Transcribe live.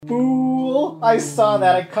I saw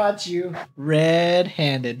that. I caught you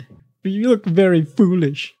red-handed. You look very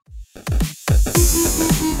foolish.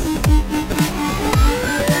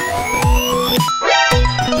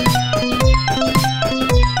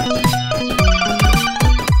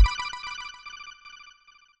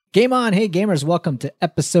 Game on. Hey, gamers. Welcome to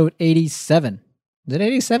episode 87. Is it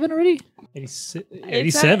 87 already?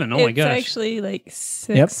 87. Oh my gosh. It's actually like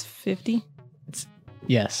 650.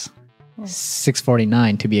 Yes.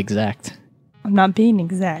 649 to be exact. I'm not being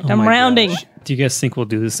exact. Oh I'm my rounding. gosh. Do you guys think we'll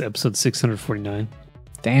do this episode 649?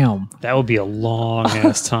 Damn. That would be a long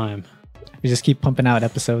ass time. We just keep pumping out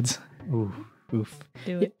episodes. Ooh. Oof.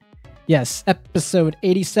 Do it. Yes, episode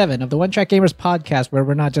 87 of the One Track Gamers podcast, where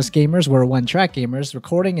we're not just gamers, we're one track gamers,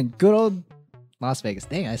 recording in good old Las Vegas.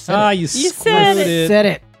 Dang, I said it. You said it. Said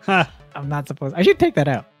it. Ha. I'm not supposed. I should take that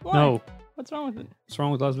out. Why? No. What's wrong with it? What's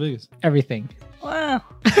wrong with Las Vegas? Everything. Wow.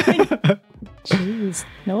 Jeez.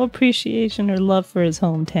 No appreciation or love for his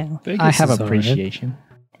hometown. Vegas I have is all right. appreciation.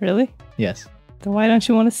 Really? Yes. Then why don't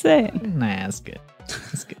you want to say it? Nah, that's good.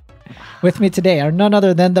 That's good. With me today are none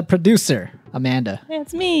other than the producer, Amanda,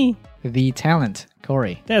 It's me. the talent,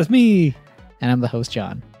 Corey, That's me. and I'm the host,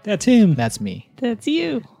 John. That's him. That's me. That's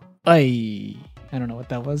you. I don't know what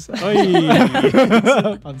that was. Oi.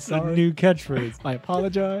 I'm sorry. New catchphrase. I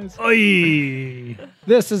apologize. Oi.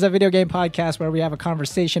 This is a video game podcast where we have a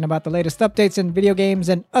conversation about the latest updates in video games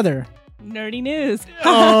and other. Nerdy news.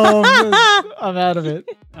 Oh, I'm out of it.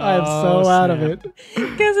 I'm Oh, so out of snap. it.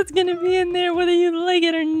 Because it's going to be in there whether you like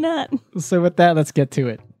it or not. So with that, let's get to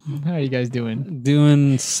it. How are you guys doing?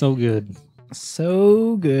 Doing so good.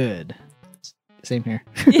 So good. Same here.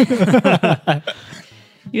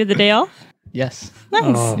 You had the day off? Yes. Nice.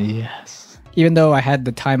 Oh. Yes. Even though I had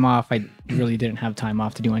the time off, I really didn't have time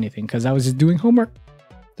off to do anything because I was just doing homework.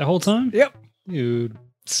 The whole time? Yep. Dude.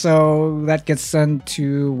 So that gets sent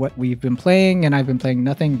to what we've been playing, and I've been playing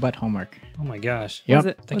nothing but homework. Oh my gosh. Yep. Was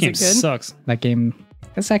it, That was game it good? sucks. That game,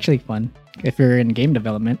 it's actually fun if you're in game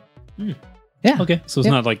development. Hmm. Yeah. Okay. So it's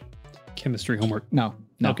Yep. not like chemistry homework. No.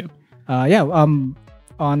 Okay. Yeah.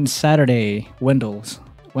 On Saturday,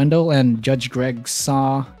 Wendell and Judge Greg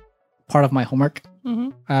saw part of my homework. Mm-hmm.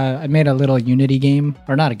 I made a little Unity game,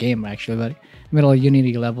 or not a game actually, but I made a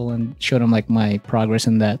Unity level and showed them like my progress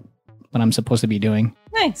in that, what I'm supposed to be doing.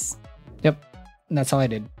 Nice. And that's all I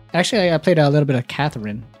did. Actually, I played a little bit of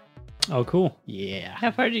Catherine. Oh, cool. Yeah.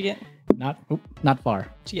 How far did you get? Not far.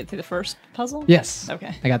 Did you get through the first puzzle? Yes.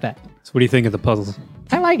 Okay. I got that. So what do you think of the puzzles?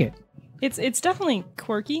 I like it. It's definitely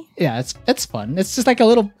quirky. Yeah, it's fun. It's just like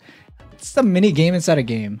it's a mini game inside a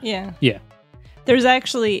game. Yeah. Yeah. There's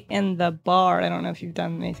actually in the bar, I don't know if you've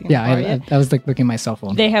done anything in Yeah, the bar yet. I was like looking at my cell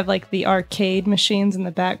phone. They have like the arcade machines in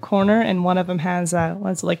the back corner, and one of them has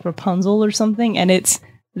what's it, like Rapunzel or something, and it's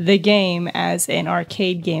the game as an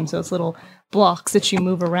arcade game. So it's little blocks that you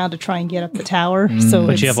move around to try and get up the tower. So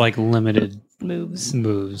But it's you have like limited moves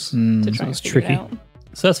moves. Mm. to try and it's figure tricky. it out.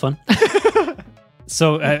 So that's fun.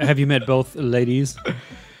 So have you met both ladies?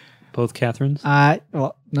 Both Catherines?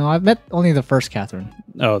 Well, no, I've met only the first Catherine.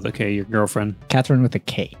 Oh, okay, your girlfriend. Catherine with a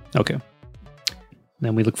K. Okay.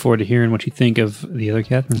 Then we look forward to hearing what you think of the other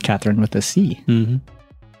Catherine. Catherine with a C. Mm-hmm.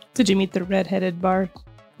 Did you meet the redheaded bar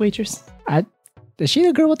waitress? Is she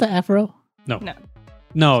the girl with the afro?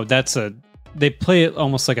 No, they play it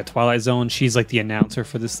almost like a Twilight Zone. She's like the announcer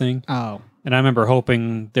for this thing. Oh. And I remember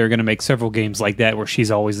hoping they're going to make several games like that where she's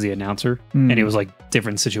always the announcer. Hmm. And it was like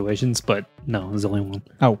different situations, but no, it was the only one.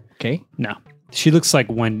 Oh, okay. No. She looks like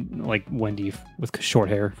Wendy with short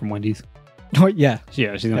hair from Wendy's. Oh, yeah.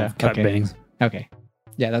 Yeah, she's going to Yeah, have cut okay. bangs. Okay.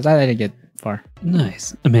 Yeah, that's I didn't get far.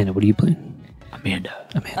 Nice. Amanda, what are you playing? Amanda.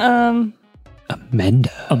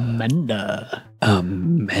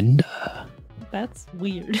 That's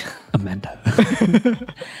weird. Amanda.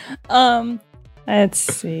 Let's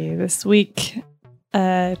see. This week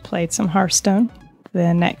I played some Hearthstone.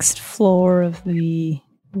 The next floor of the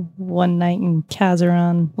One Night in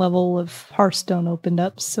Kazaran level of Hearthstone opened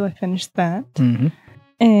up, so I finished that. Mm-hmm.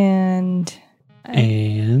 And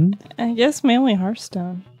And I guess mainly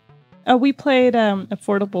Hearthstone. Oh, we played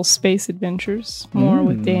Affordable Space Adventures more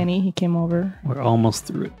with Danny. He came over. we're almost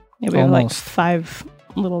through it. Yeah, we have like Almost. 5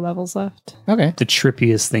 little levels left. Okay. The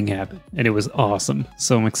trippiest thing happened, and it was awesome.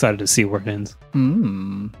 So I'm excited to see where it ends.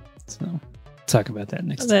 Mm. So talk about that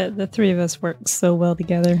next time. The three of us work so well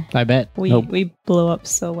together. I bet. We blow up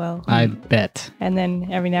so well. I bet. And then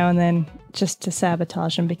every now and then, just to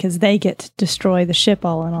sabotage them, because they get to destroy the ship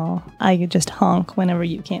all in all, I could just honk whenever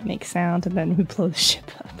you can't make sound, and then we blow the ship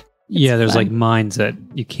up. Yeah, there's fun. like mines that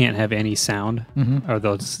you can't have any sound Mm-hmm. or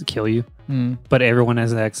they'll just kill you. Mm. But everyone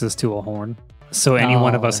has access to a horn. So any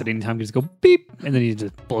one of us Oh. at any time can just go beep, and then he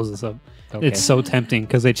just blows us up. Okay. It's so tempting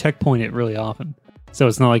because they checkpoint it really often. So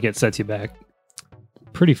it's not like it sets you back.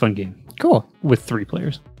 Pretty fun game cool. with 3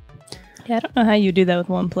 players. Yeah, I don't know how you do that with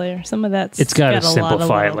one player. Some of that's It's got to a lot of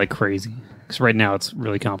simplify it little- like crazy. Because right now it's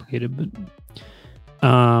really complicated. But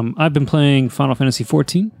I've been playing Final Fantasy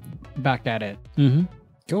 14. Back at it. Mm-hmm.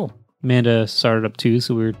 Cool. Amanda started up too,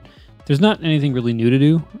 so there's not anything really new to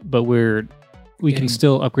do, but we Getting- can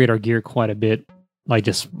still upgrade our gear quite a bit, like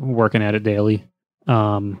just working at it daily.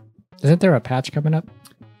 Isn't there a patch coming up?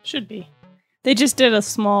 Should be. They just did a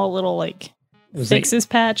small little Was fixes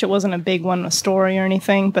patch. It wasn't a big one, a story or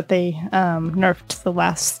anything, but they nerfed the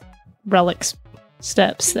last relics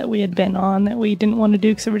steps that we had been on that we didn't want to do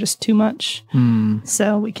because they were just too much.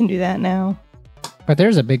 So we can do that now. But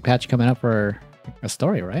there's a big patch coming up for a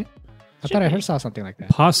story, right? I Should thought I be. heard saw something like that.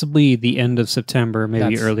 Possibly the end of September, maybe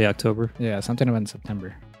That's- early October. Yeah, something about in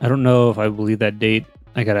September. I don't know if I believe that date.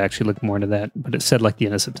 I got to actually look more into that, but it said like the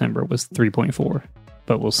end of September was 3.4,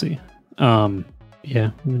 but we'll see.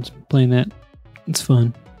 Yeah, I'm just playing that. It's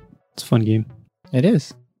fun. It's a fun game. It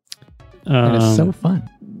is. It is so Um, fun.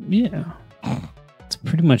 Yeah. That's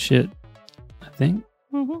pretty much it, I think.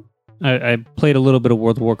 Mm-hmm. I played a little bit of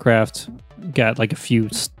World of Warcraft, got like a few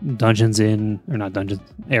dungeons or not dungeons,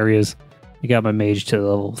 areas. I got my mage to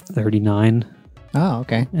level 39 Oh,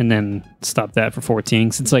 okay. and then stopped that for 14.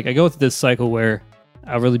 'Cause it's like I go through this cycle where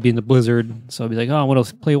I'll really be in the Blizzard. So I'll be like, oh, I want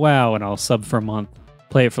to play WoW, and I'll sub for a month,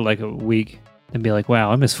 play it for like a week, and be like,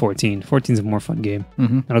 wow, I miss 14. 14's a more fun game.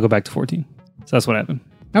 Mm-hmm. And I'll go back to 14. So that's what happened.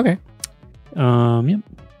 Okay. Yep.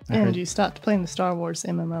 I And heard- you stopped playing the Star Wars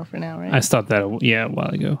MMO for now, right? I stopped that a while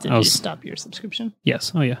ago. Did I you was stop your subscription?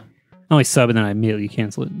 Yes. Oh, yeah. I only sub and then I immediately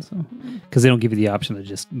cancel it. So, because they don't give you the option to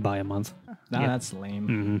just buy a month. Nah, yeah. that's lame.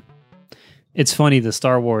 hmm It's funny, the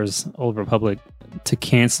Star Wars Old Republic, to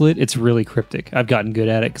cancel it, it's really cryptic. I've gotten good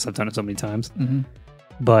at it because I've done it so many times. Mm-hmm.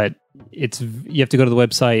 But you have to go to the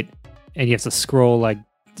website and you have to scroll, like,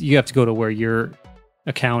 you have to go to where your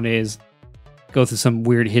account is, go through some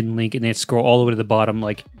weird hidden link, and then scroll all the way to the bottom.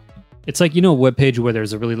 Like, it's like, a web page where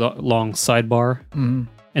there's a really long sidebar. Mm-hmm.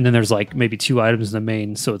 And then there's like maybe 2 items in the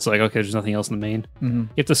main. So it's like, okay, there's nothing else in the main. Mm-hmm. You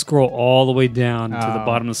have to scroll all the way down to the Oh.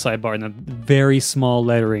 bottom of the sidebar, and the very small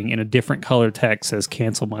lettering in a different color text says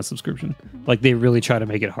cancel my subscription. Like they really try to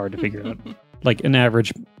make it hard to figure out. Like an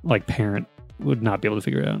average like parent would not be able to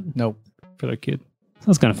figure it out Nope. for their kid. So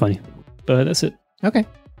that's kind of funny. But that's it. Okay.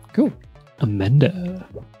 Cool. Amanda.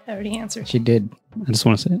 I already answered. She did. I just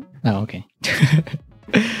want to say it. Oh, okay.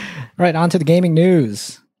 All right, on to the gaming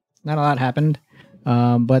news. Not a lot happened,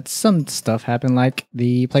 but some stuff happened, like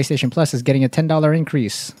the PlayStation Plus is getting a $10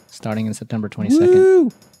 increase starting in September 22nd.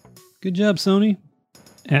 Woo! Good job, Sony.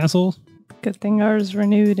 Assholes. Good thing ours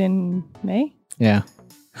renewed in May. Yeah.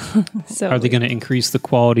 So Are they going to increase the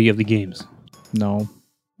quality of the games? No.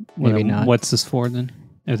 Maybe not. What's this for then?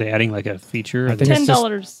 Are they adding like a feature? I think it's just-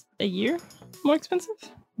 $10 a year more expensive?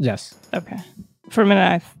 Yes. Okay. For a minute,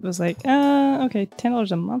 I was like, okay,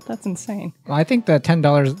 $10 a month? That's insane. Well, I think the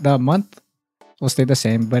 $10, the month will stay the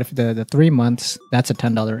same, but if the 3 months, that's a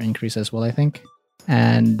 $10 increase as well, I think.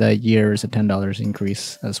 And the year is a $10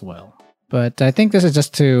 increase as well. But I think this is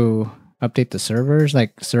just to update the servers,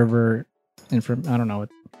 like server I don't know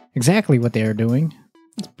exactly what they are doing.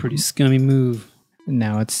 It's a pretty scummy move.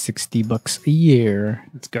 Now it's $60 a year.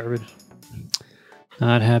 It's garbage.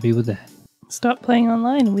 Not happy with that. Stop playing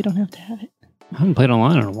online and we don't have to have it. I haven't played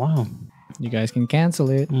online in a while. You guys can cancel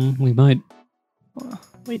it. We might Well,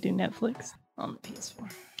 we do Netflix on the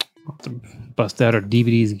PS4. have to bust out our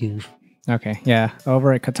DVDs again. Okay, yeah.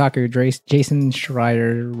 Over at Kotaku, Jason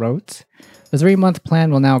Schreier wrote, the 3-month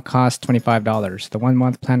plan will now cost $25. The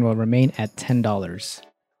 1-month plan will remain at $10.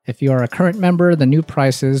 If you are a current member, the new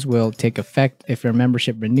prices will take effect if your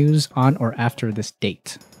membership renews on or after this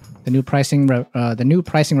date. The new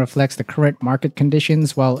pricing reflects the current market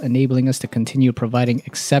conditions while enabling us to continue providing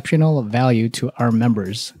exceptional value to our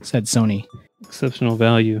members, said Sony. Exceptional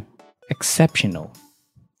value. Exceptional.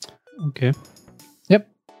 Okay. Yep.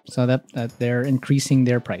 So that they're increasing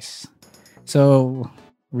their price. So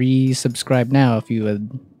resubscribe now if you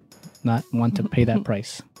would not want to pay that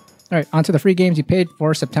price. All right, on to the free games you paid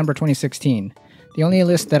for September 2016. The only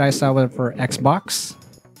list that I saw was for Xbox.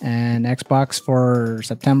 And Xbox for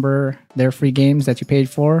September, their free games that you paid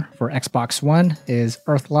for Xbox One is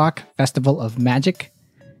Earthlock, Festival of Magic,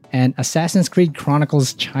 and Assassin's Creed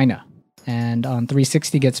Chronicles China. And on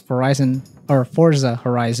 360 gets Forza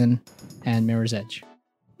Horizon and Mirror's Edge.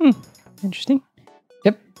 Interesting.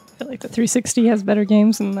 Yep. I feel like the 360 has better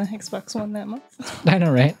games than the Xbox One that month. I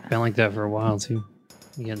know, right? Been like that for a while too.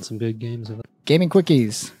 You getting some good games of it. Gaming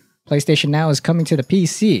Quickies. PlayStation Now is coming to the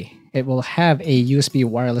PC. It will have a USB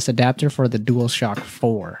wireless adapter for the DualShock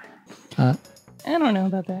 4. I don't know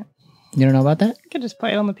about that. You don't know about that? You could just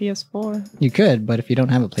play it on the PS4. You could, but if you don't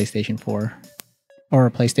have a PlayStation 4 or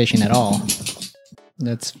a PlayStation at all,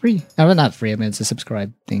 that's free. Well, not free. I mean, it's a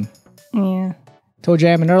subscribe thing. Yeah. Toe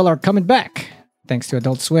Jam and Earl are coming back, thanks to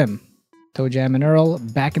Adult Swim. Toe Jam and Earl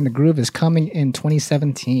Back in the Groove is coming in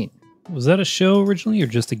 2017. Was that a show originally or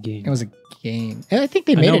just a game? It was a game. I think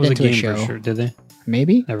they I made know it was into a game show. for sure. Did they?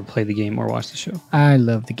 Maybe. Never played the game or watched the show. I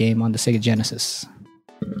love the game on the Sega Genesis.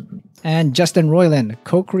 And Justin Roiland,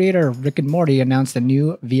 co-creator of Rick and Morty, announced a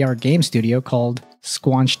new VR game studio called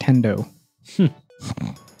Squanchtendo.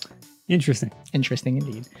 Interesting. Interesting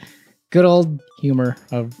indeed. Good old humor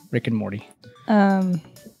of Rick and Morty.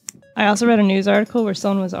 I also read a news article where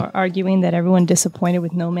someone was arguing that everyone disappointed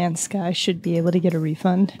with No Man's Sky should be able to get a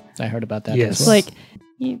refund. I heard about that. Yes. as well.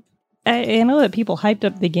 Like, I know that people hyped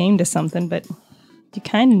up the game to something, but you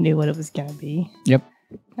kind of knew what it was going to be. Yep.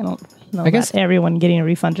 I don't know I about guess- everyone getting a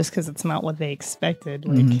refund just because it's not what they expected.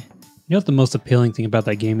 Like, Mhm. You know what the most appealing thing about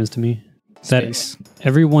that game is to me? That Space.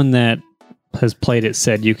 everyone that has played it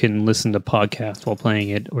said you can listen to podcasts while playing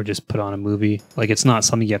it or just put on a movie. Like, it's not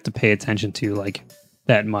something you have to pay attention to like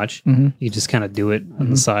that much. Mhm. You just kind of do it on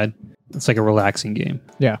the side. It's like a relaxing game.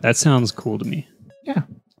 Yeah. That sounds cool to me. Yeah.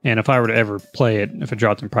 And if I were to ever play it, if it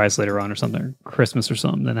dropped in price later on or something, or Christmas or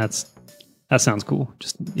something, then that sounds cool.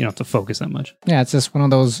 Just you don't have to focus that much. Yeah, it's just one of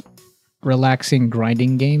those relaxing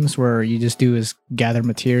grinding games where you just do is gather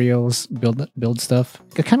materials, build stuff.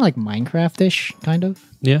 Kind of like Minecraft-ish, kind of.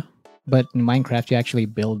 Yeah. But in Minecraft, you actually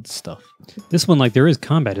build stuff. This one, like, there is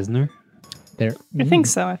combat, isn't there? There, I think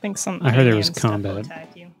so. I think some. I heard there was alien stuff will combat.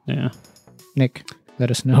 attack you. Yeah. Nick,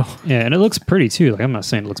 let us know. Yeah, and it looks pretty too. Like, I'm not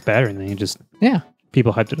saying it looks bad or anything. It just Yeah,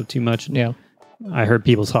 people hyped it up too much. yeah. I heard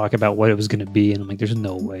people talk about what it was going to be, and I'm like, there's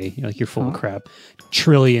no way. You're like, you're full of Huh? crap.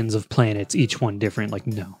 Trillions of planets, each one different. Like,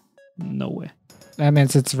 no way. That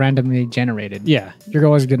means it's randomly generated. Yeah. You're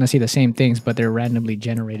always going to see the same things, but they're randomly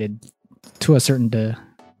generated to a certain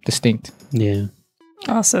distinct. Yeah.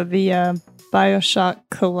 Also, the Bioshock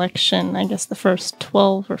collection, I guess the first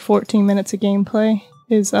 12 or 14 minutes of gameplay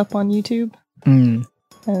is up on YouTube. Mm.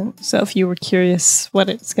 So if you were curious what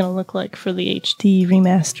it's going to look like for the HD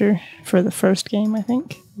remaster for the first game, I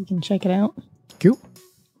think you can check it out. Cool.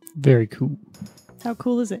 Very cool. How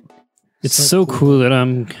cool is it? It's So so cool that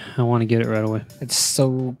I want to get it right away. It's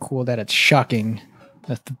so cool that it's shocking.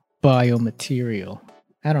 That the biomaterial.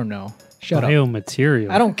 I don't know. Shut up.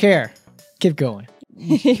 Biomaterial. I don't care. Keep going.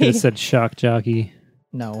 Could have said shock jockey.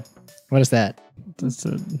 No. What is that? That's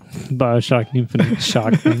a Bioshock Infinite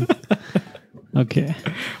shock thing. Okay.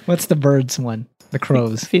 What's the birds one? The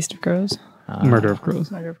crows. Feast of Crows. Murder of Crows.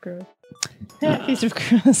 Murder of Crows. Yeah, Feast of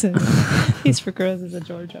Crows. Feast for Crows is a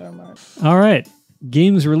George R. R. Martin. All right.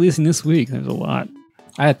 Games releasing this week. There's a lot.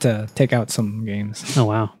 I had to take out some games. Oh,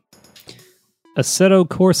 wow. Assetto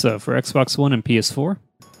Corsa for Xbox One and PS4.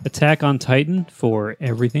 Attack on Titan for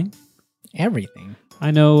everything. Everything.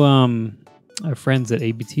 I know our friends at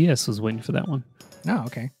ABTS was waiting for that one. Oh,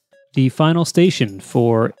 okay. The Final Station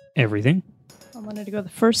for everything. I wanted to go to the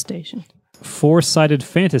first station. Four-Sided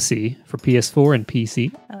Fantasy for PS4 and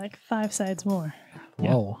PC. I like 5 sides more.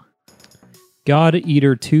 Yeah. Whoa. God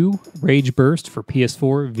Eater 2 Rage Burst for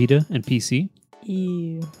PS4, Vita, and PC.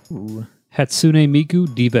 Ew. Ooh. Hatsune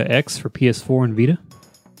Miku Diva X for PS4 and Vita.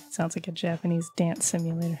 Sounds like a Japanese dance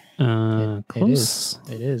simulator. Close.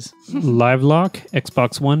 It is. Livelock,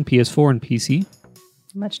 Xbox One, PS4, and PC.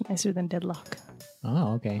 Much nicer than Deadlock.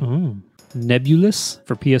 Oh, okay. Oh. Nebulous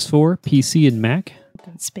for PS4, PC, and Mac.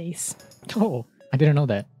 Than space. Oh, I didn't know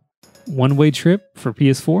that. One Way Trip for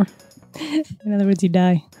PS4. In other words, you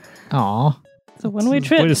die. Aw. It's a one-way Way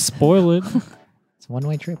trip. to spoil it. It's a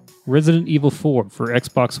one-way trip. Resident Evil 4 for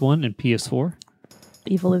Xbox One and PS4.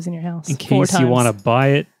 Evil lives in your house. In 4 case you times. want to buy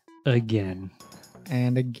it again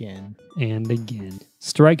And again. and again.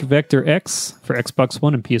 Strike Vector X for Xbox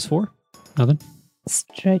One and PS4. Nothing.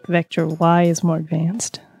 Strike Vector Y is more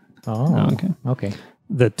advanced. Oh, Oh, okay. Okay.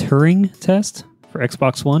 The Turing Test for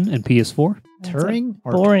Xbox One and PS4. That's a Turing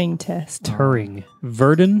or boring test. Turing.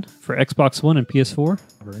 Verdun for Xbox One and PS4.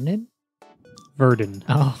 Vernon? Verdun.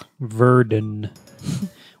 Oh, Verdun.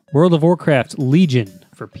 World of Warcraft Legion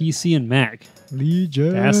for PC and Mac.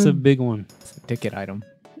 Legion. That's a big one. It's a ticket item.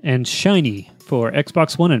 And Shiny for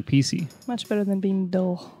Xbox One and PC. Much better than being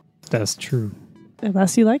dull. That's true.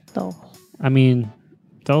 Unless you like dull. I mean,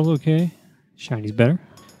 that was okay. Shiny's better.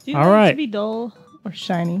 Do you All like right. to be dull or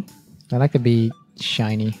shiny? I like to be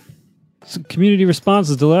shiny. So community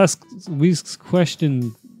responses to last week's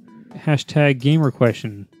question. Hashtag gamer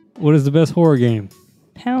question. What is the best horror game?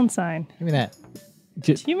 Pound sign. Give me that.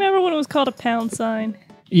 Do you remember when it was called a pound sign?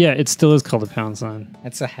 Yeah, it still is called a pound sign.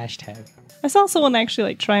 That's a hashtag. I saw someone actually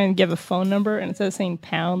like try and give a phone number, and instead of saying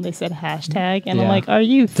pound, they said hashtag. And I'm Yeah. like, are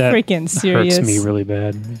you That freaking serious? hurts me really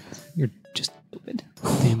bad. You're just Stupid.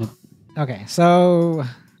 damn it. Okay, so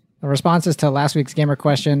the responses to last week's gamer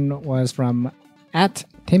question was from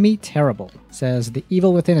 @TimmyTerrible. Says the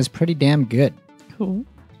Evil Within is pretty damn good. Cool.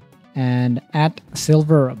 And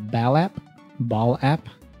 @SilverBallApp Ball App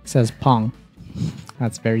says Pong.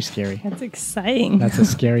 That's very scary. That's exciting. That's the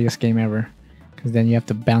scariest game ever. Because then you have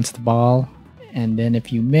to bounce the ball, and then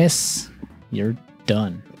if you miss, you're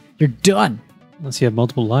done. You're done. Unless you have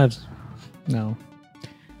multiple lives. No.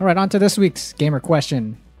 All right, on to this week's gamer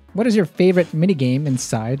question. What is your favorite minigame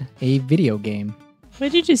inside a video game?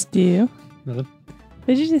 What'd you just do? Another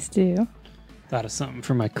What'd you just do? thought of something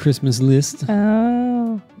for my Christmas list.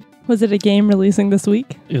 Oh. Was it a game releasing this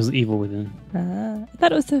week? It was Evil Within. I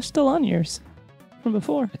thought it was still on yours from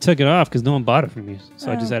before. I took it off because no one bought it for me,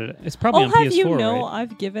 so I just Oh. added it. It's probably I'll on have PS4, you know, right?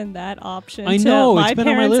 I've given that option I to know, my it's been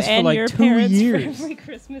on my parents list for and like your 2 parents years. for every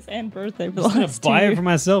Christmas and birthday for the I'm just gonna last buy 2 it years. for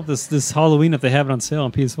myself this Halloween if they have it on sale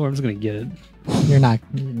on PS4. I'm just gonna get it. You're not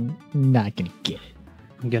gonna get it.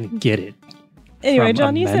 I'm gonna get it. Anyway, from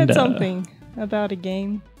John, you said Amanda. something about a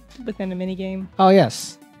game within a mini game. Oh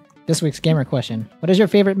yes. This week's gamer question. What is your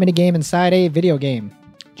favorite minigame inside a video game?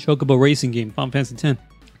 Chocobo racing game, Final Fantasy X.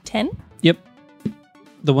 10? Yep,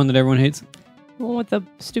 the one that everyone hates. The one with the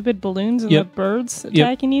stupid balloons and Yep. the birds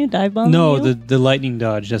attacking you, dive bombing No, you? the lightning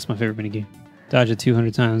dodge. That's my favorite minigame. Dodge it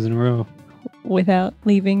 200 times in a row. Without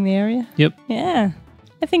leaving the area? Yep. Yeah.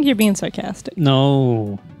 I think you're being sarcastic.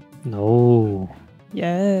 No.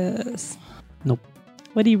 Yes. Nope.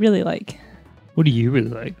 What do you really like? What do you really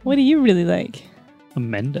like? What do you really like?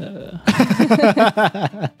 Amanda.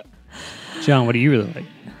 John, what do you really like?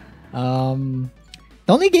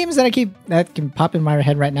 The only games that that can pop in my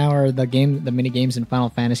head right now are the mini games in Final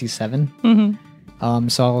Fantasy VII. Mm-hmm.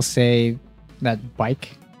 So I'll say that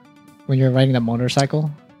bike when you're riding the motorcycle.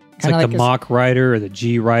 It's like the Mach Rider or the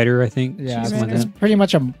G Rider, I think. Yeah, Something like it's that. pretty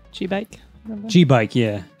much G-Bike? G-Bike,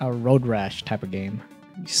 yeah. a road rash type of game.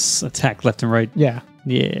 Attack left and right. Yeah.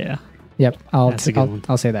 Yeah. Yep. That's a good one.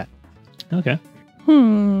 I'll say that. Okay.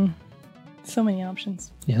 So many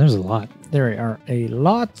options. Yeah, there's a lot. There are a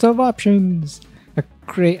lot of options.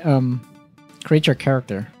 Create your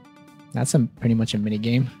character. That's pretty much a mini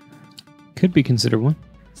game. Could be considered one.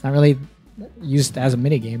 It's not really used as a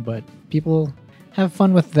mini game, but people have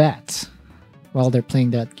fun with that while they're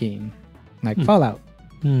playing that game, like Fallout.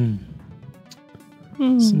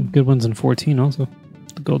 Some good ones in 14 also.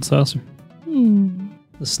 The Gold Saucer.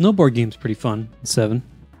 The snowboard game's pretty fun in 7.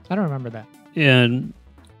 I don't remember that. And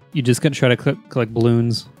you just got to try to collect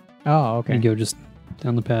balloons Oh, okay. and go just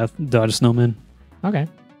down the path, dodge snowmen. Okay.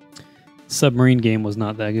 Submarine game was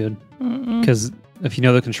not that good because if you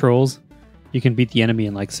know the controls, you can beat the enemy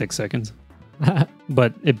in like 6 seconds.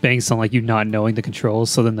 But it banks on like you not knowing the controls,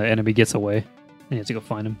 so then the enemy gets away and you have to go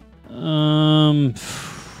find him.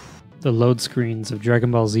 The load screens of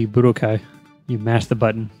Dragon Ball Z Budokai. You mash the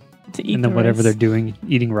button, To eat and then the whatever rice. they're doing,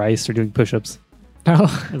 eating rice or doing push-ups,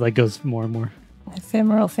 Oh, it like goes more and more.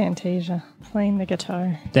 Ephemeral Fantasia. Playing the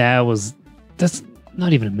guitar. That's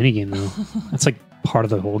not even a minigame though. That's like part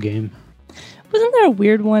of the whole game. Wasn't there a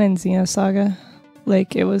weird one in Xenosaga?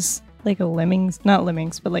 Like it was like a not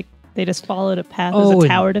lemmings, but like they just followed a path as Oh, a in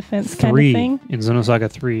tower defense kind of 3 thing. in Xenosaga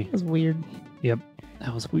 3. It was weird. Yep,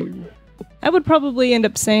 that was weird. I would probably end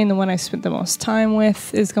up saying the one I spent the most time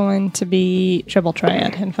with is going to be Triple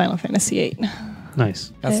Triad in Final Fantasy VIII.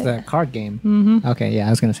 Nice. that's the card game. Mm-hmm. Okay, yeah, I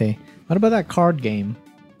was gonna say. What about that card game?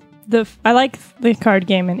 I like the card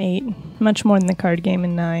game in 8 much more than the card game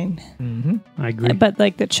in 9. Mm-hmm. I agree. But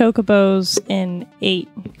like the chocobos in 8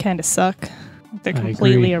 kind of suck. They're I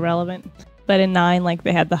completely agree. irrelevant. But in 9, like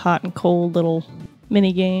they had the hot and cold little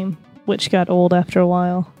mini game, which got old after a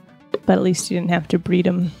while. But at least you didn't have to breed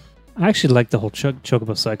them. I actually like the whole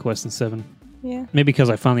Chocobo side quest in 7. Yeah. Maybe because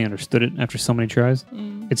I finally understood it after so many tries.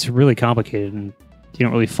 It's really complicated and you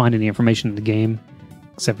don't really find any information in the game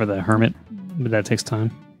except for the hermit, but that takes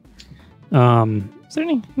time. Is there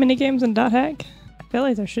any mini games in Dot Hack? I feel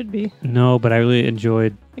like there should be. No, but I really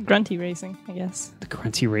enjoyed The grunty racing, I guess. the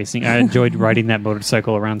grunty racing. I enjoyed riding that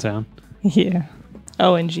motorcycle around town. Yeah.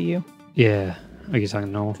 Oh, and GU. Yeah. Are you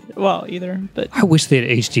talking normal? Well, either, but I wish they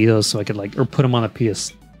had HD those so I could or put them on the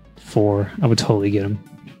PS4. I would totally get them.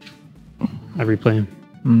 I'd replay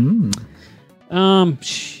them. I'm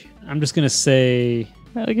just gonna say.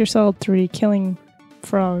 Metal Gear Solid 3 killing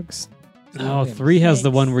frogs. Oh, 3 has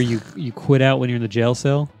the one where you quit out when you're in the jail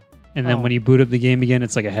cell. And then Oh. when you boot up the game again,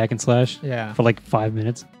 it's like a hack and slash Yeah. for like 5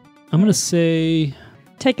 minutes. I'm going to say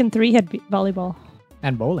Tekken 3 had volleyball.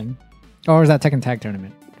 And bowling. Or was that Tekken Tag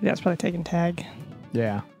Tournament? That's probably Tekken Tag.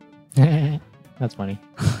 Yeah. That's funny.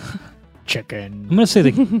 Chicken. I'm going to say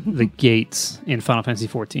the gates in Final Fantasy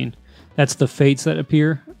 14. That's the fates that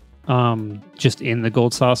appear just in the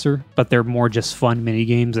gold saucer, but they're more just fun mini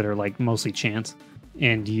games that are like mostly chance.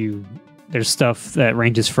 And there's stuff that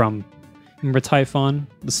ranges from, remember Typhon,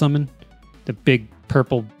 the summon? The big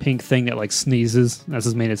purple pink thing that like sneezes. That's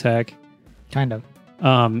his main attack. Kind of.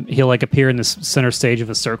 He'll like appear in the center stage of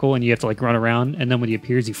a circle and you have to like run around. And then when he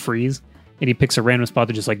appears, he freeze and he picks a random spot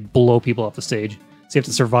to just like blow people off the stage. So you have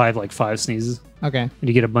to survive like 5 sneezes Okay. and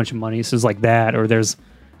you get a bunch of money. So it's like that, or there's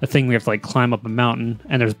a thing we have to like climb up a mountain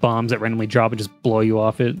and there's bombs that randomly drop and just blow you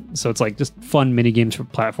off it. So it's like just fun mini games for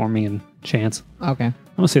platforming and chance. Okay. I'm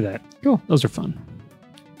gonna say that. Cool. Those are fun.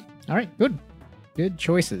 All right. Good. Good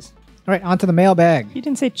choices. All right. On to the mailbag. You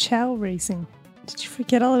didn't say Chow Racing. Did you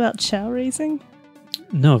forget all about Chow Racing?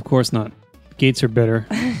 No, of course not. Gates are better.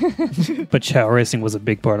 But Chow racing was a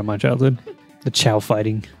big part of my childhood. The Chow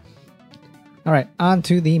fighting. All right. On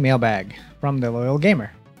to the mailbag from the Loyal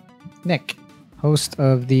Gamer. Nick, host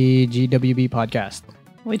of the GWB podcast.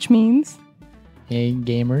 Which means? Hey,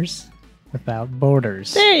 gamers without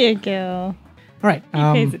borders. There you go. All right. He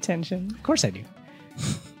pays attention. Of course I do.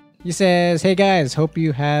 He says, hey guys, hope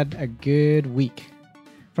you had a good week.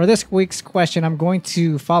 For this week's question, I'm going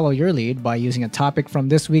to follow your lead by using a topic from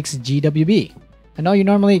this week's GWB. I know you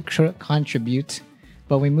normally contribute,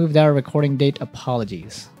 but we moved our recording date.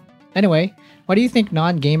 Apologies. Anyway, why do you think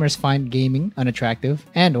non-gamers find gaming unattractive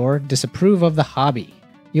and or disapprove of the hobby?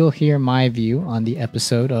 You'll hear my view on the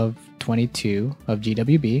episode of 22 of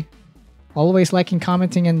GWB. Always liking,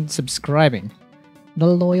 commenting, and subscribing. The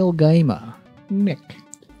Loyal Gamer, Nick.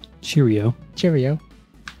 Cheerio. Cheerio.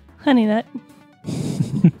 Honey Nut.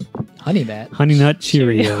 Honey that. Honey Nut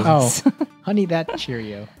Cheerio. Oh, honey that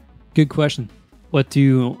Cheerio. Good question. What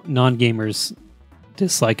do non-gamers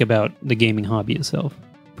dislike about the gaming hobby itself?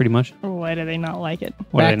 Pretty much. Why do they not like it?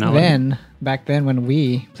 Why do they not like it? Back then when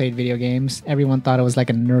we played video games, everyone thought it was like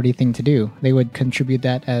a nerdy thing to do. They would contribute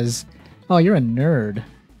that as, oh, you're a nerd.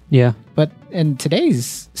 Yeah. But in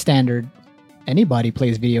today's standard, anybody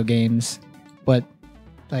plays video games. But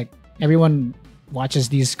like everyone watches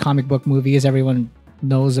these comic book movies, everyone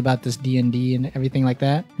knows about this D&D and everything like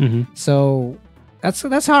that. Mm-hmm. So that's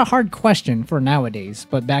a hard question for nowadays.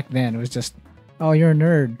 But back then it was just, oh, you're a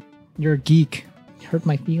nerd, you're a geek. You hurt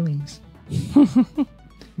my feelings.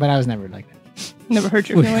 But I was never like that. Never hurt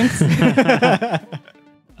your feelings.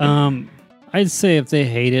 I'd say if they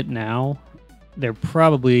hate it now, they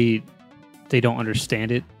don't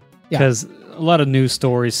understand it. Yeah. Because a lot of news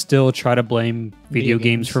stories still try to blame video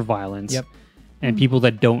games for violence. Yep. And people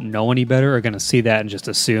that don't know any better are going to see that and just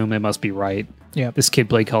assume it must be right. Yep. This kid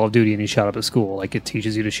played Call of Duty and he shot up a school. Like, it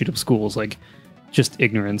teaches you to shoot up schools. Like, just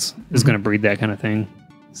ignorance is going to breed that kind of thing.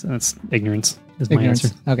 So that's ignorance is my answer.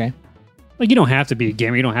 Okay. Like, you don't have to be a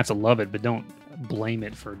gamer. You don't have to love it, but don't blame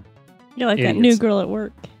it for... You're like that Idiots. new girl at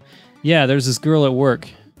work. Yeah, there's this girl at work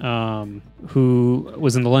who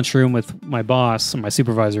was in the lunchroom with my boss, my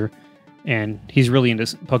supervisor, and he's really into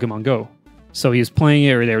Pokemon Go. So he was playing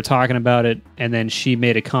it, or they were talking about it, and then she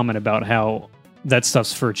made a comment about how that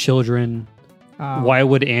stuff's for children. Why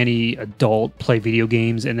would any adult play video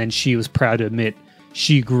games? And then she was proud to admit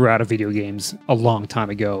she grew out of video games a long time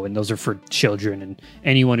ago, and those are for children, and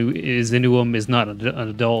anyone who is into them is not an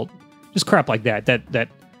adult. Just crap like that. That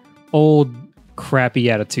old crappy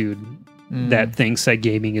attitude that thinks that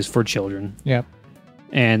gaming is for children. Yep.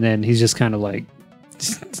 And then he's just kind of like,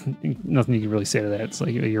 nothing you can really say to that. It's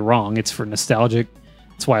like, you're wrong. It's for nostalgic.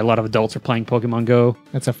 That's why a lot of adults are playing Pokemon Go.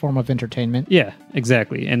 That's a form of entertainment. Yeah,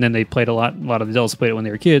 exactly. And then they played a lot of adults played it when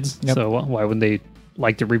they were kids. Yep. So why wouldn't they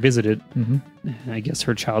like to revisit it? Mm-hmm. I guess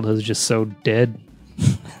her childhood is just so dead.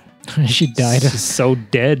 She died. It's just so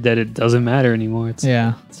dead that it doesn't matter anymore. It's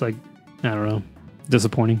like, I don't know,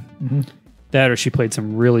 disappointing. Mm-hmm. That, or she played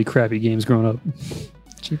some really crappy games growing up.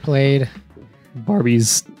 She played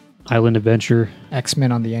Barbie's Island Adventure.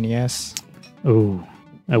 X-Men on the NES. Oh,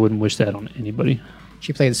 I wouldn't wish that on anybody.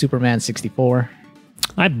 She played Superman 64.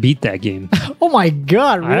 I beat that game. Oh my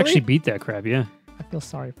god, really? I actually beat that crap, yeah. I feel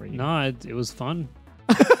sorry for you. No, it was fun.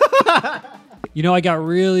 You know, I got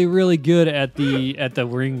really, really good at the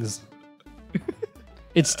rings.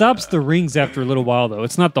 It stops the rings after a little while, though.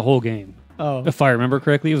 It's not the whole game. Oh. If I remember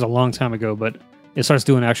correctly, it was a long time ago, but it starts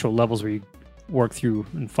doing actual levels where you work through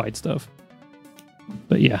and fight stuff.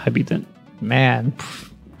 But yeah, I beat that. Man,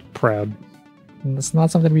 Proud. that's not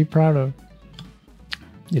something to be proud of.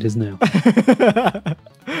 It is now.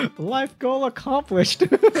 Life goal accomplished.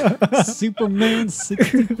 Superman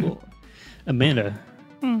 64. Amanda,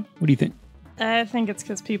 what do you think? I think it's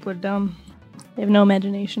because people are dumb. They have no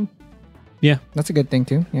imagination. That's a good thing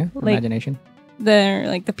too. Yeah, Like- imagination. They're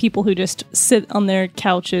like the people who just sit on their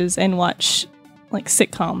couches and watch like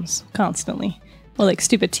sitcoms constantly or like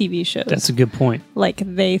stupid TV shows. That's a good point. Like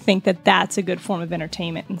they think that that's a good form of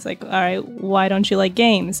entertainment. And it's like, all right, why don't you like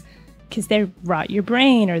games? Because they rot your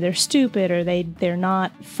brain, or they're stupid, or they're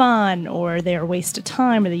not fun, or they're a waste of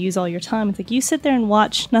time, or they use all your time. It's like you sit there and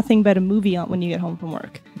watch nothing but a movie when you get home from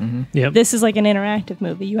work. Yep. This is like an interactive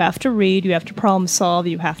movie. You have to read, you have to problem solve,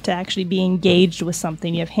 you have to actually be engaged with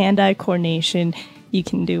something. You have hand-eye coordination. You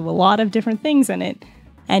can do a lot of different things in it.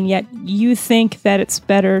 And yet you think that it's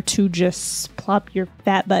better to just plop your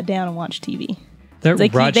fat butt down and watch TV. That It's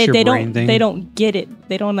like rots they your brain don't thing. they don't get it.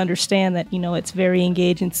 They don't understand that, it's very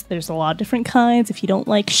engaging. There's a lot of different kinds. If you don't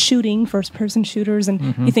like shooting, first-person shooters,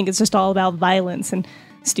 and you think it's just all about violence and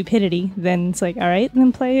stupidity, then it's like, all right,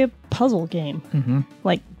 then play a puzzle game.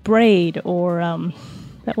 Like Braid, or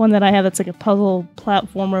that one that I have that's like a puzzle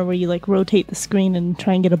platformer where you like rotate the screen and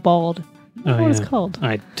try and get a ball. What is it called?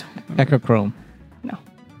 I Echochrome. No.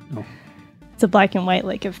 Oh. It's a black and white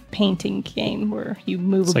like a painting game where you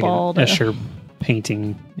move It's a like ball. an Escher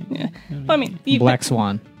painting. Yeah. Well, I mean, Black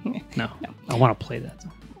Swan. No, I want to play that.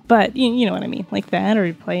 But you know what I mean, like that, or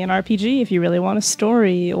you play an RPG if you really want a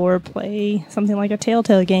story, or play something like a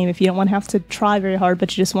Telltale game if you don't want to have to try very hard,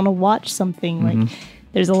 but you just want to watch something. Like,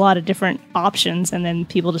 there's a lot of different options, and then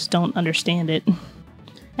people just don't understand it,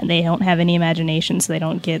 and they don't have any imagination, so they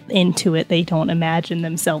don't get into it. They don't imagine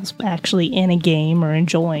themselves actually in a game or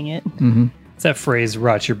enjoying it. That phrase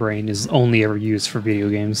 "rot your brain" is only ever used for video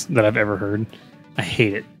games that I've ever heard. I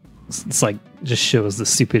hate it. It's like just shows the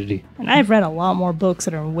stupidity. And I've read a lot more books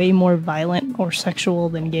that are way more violent or sexual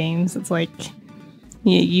than games. It's like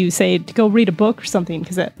you say to go read a book or something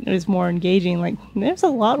because that is more engaging. Like, there's a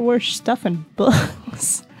lot worse stuff in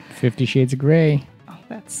books. 50 Shades of Grey. Oh,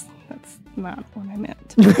 that's not what I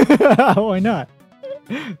meant. Why not?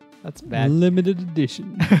 That's bad. Limited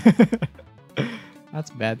edition. That's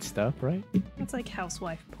bad stuff, right? It's like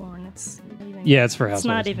housewife porn. It's not even, Yeah, it's for It's housewives.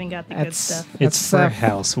 not even got the good stuff. It's That's, for uh,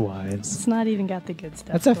 housewives. It's not even got the good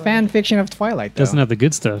stuff. That's a for it. fan fiction of Twilight, though. Doesn't have the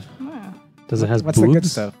good stuff. Wow. Does it has What's boobs? the good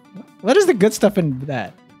stuff? What is the good stuff in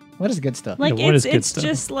that? What is good stuff? Like, Yeah, what is good it's stuff?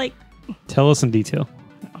 just like Tell us in detail.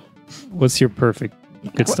 What's your perfect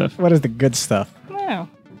good stuff? What is the good stuff? wow.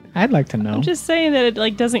 I'd like to know. I'm just saying that it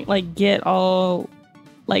like doesn't like get all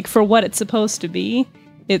like for what it's supposed to be.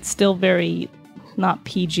 It's still very not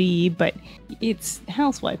PG, but it's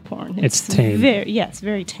housewife porn. It's tame. It's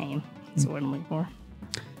very tame. That's what I'm looking for.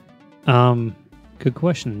 Good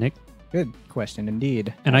question, Nick. Good question,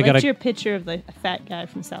 indeed. And I I liked gotta. your picture of the fat guy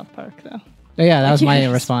from South Park, though. Oh, yeah, that was my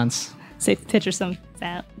Yes. response. Say picture some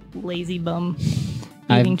fat lazy bum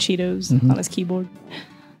I've- eating Cheetos on his keyboard.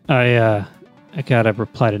 I gotta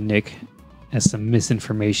reply to Nick as some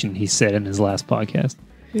misinformation he said in his last podcast.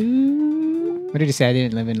 What did you say? I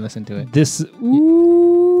didn't even listen to it. This.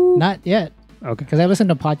 Not yet, Okay. because I listened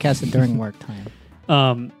to podcasts during work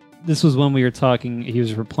time. This was when we were talking. He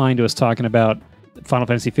was replying to us talking about Final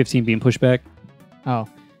Fantasy 15 being pushed back, Oh,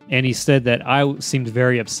 and he said that I seemed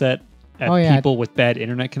very upset at Oh, yeah. people with bad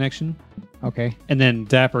internet connection. okay. And then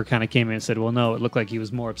Dapper kind of came in and said, "Well, no, it looked like he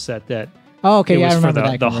was more upset that Oh, okay. It Yeah, was I for remember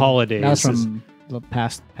the that. conversation. holidays. That was from the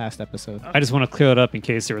past episode. I just want to clear it up in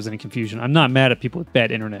case there was any confusion. I'm not mad at people with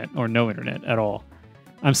bad internet or no internet at all.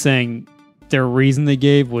 I'm saying their reason they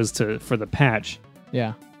gave was for the patch,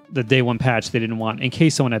 Yeah. the day one patch they didn't want, in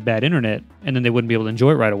case someone had bad internet and then they wouldn't be able to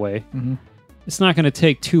enjoy it right away. Mhm. It's not going to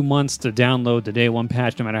take 2 months to download the day one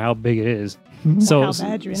patch, no matter how big it is. So, how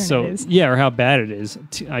bad your internet is. Yeah, or how bad it is.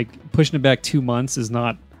 Like pushing it back 2 months is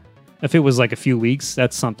not. If it was like a few weeks,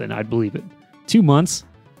 that's something I'd believe it. 2 months,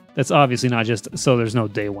 that's obviously not just so there's no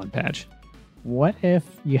day one patch. What if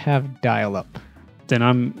you have dial-up?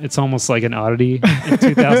 Then it's almost like an oddity in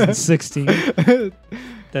 2016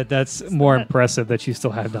 that's more impressive that you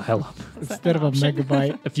still have dial-up. Instead of a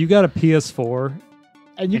megabyte. If you got a PS4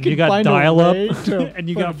 And and you got dial-up and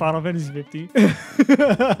you got put- Final Fantasy 50,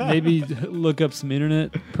 maybe look up some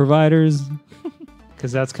internet providers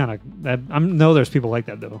because that's kind of I know there's people like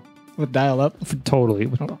that though. with dial-up. Totally.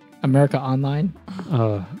 America Online.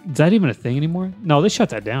 Is that even a thing anymore? No, they shut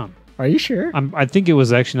that down. Are you sure? I think it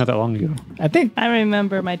was actually not that long ago. I think. I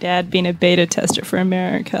remember my dad being a beta tester for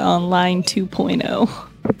America Online 2.0.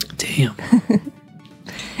 Damn.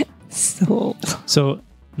 So So,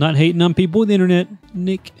 not hating on people with the internet,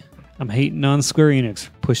 Nick. I'm hating on Square Enix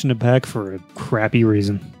for pushing it back for a crappy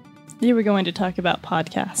reason. You were going to talk about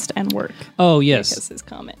podcast and work. Oh, yes. Because his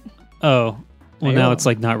comment. Oh, well, now AOL. it's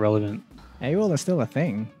like not relevant. AOL is still a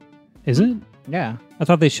thing. Is it? Yeah. I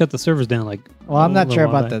thought they shut the servers down like. Well, I'm a not little sure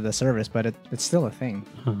while about back. the service, but it's still a thing.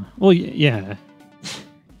 Huh. Well, yeah.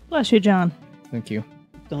 Bless you, John. Thank you.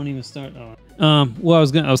 Don't even start. Well,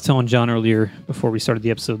 I was telling John earlier before we started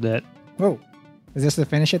the episode that Whoa. Is this the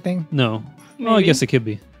finish it thing? no. Well, I Maybe. guess it could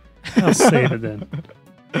be. I'll save it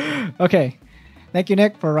then. Okay. Thank you,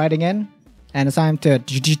 Nick, for writing in. And it's time to...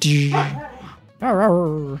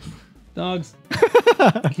 Dogs,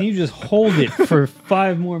 can you just hold it for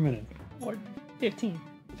 5 more minutes? Or 15.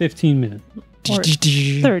 15 minutes. Or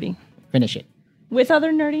 30. Finish it. With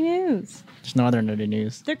other nerdy news. There's no other nerdy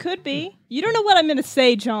news. There could be. You don't know what I'm going to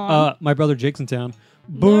say, John. My brother Jake's in town.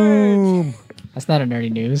 Boom. That's not a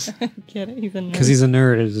nerdy news. Get it? He's a nerd. Because he's a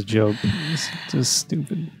nerd. It's a joke. It's just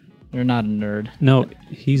stupid. You're not a nerd. No,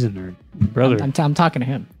 he's a nerd. Brother. I'm talking to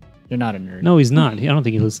him. You're not a nerd. No, he's not. I don't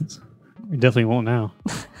think he listens. He definitely won't now.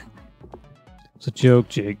 It's a joke,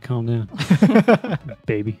 Jake. Calm down.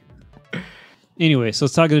 Baby. Anyway, so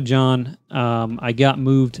let's talk to John. I got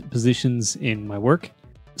moved positions in my work.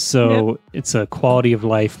 So it's a quality of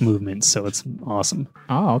life movement. So it's awesome.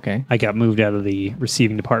 Oh, okay. I got moved out of the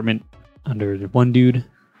receiving department under one dude.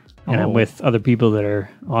 And Oh. I'm with other people that are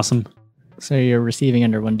awesome. So you're receiving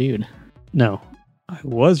under one dude. No, I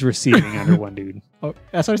was receiving under one dude. Oh,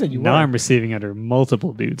 that's what I said. You Now were. I'm receiving under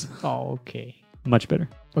multiple dudes. Oh, okay. Much better.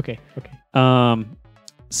 Okay. Okay.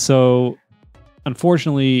 So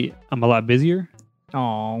unfortunately, I'm a lot busier,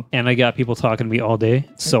 Oh, and I got people talking to me all day,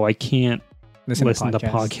 so I can't listen to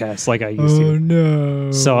podcasts like I used to.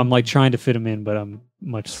 no. So I'm like trying to fit them in, but I'm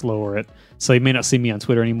much slower at. So you may not see me on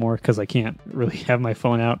Twitter anymore because I can't really have my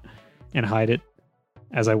phone out and hide it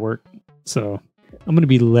as I work. So I'm going to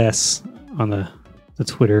be less on the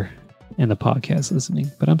Twitter and the podcast listening,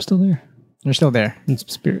 but I'm still there You're still there. in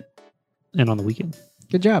spirit and on the weekend.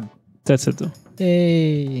 Good job. That's it though.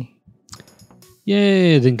 Yay.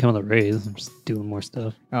 Yay! It didn't come with a raise. I'm just doing more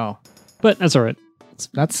stuff, Oh, but that's all right.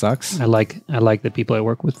 that sucks. I like the people I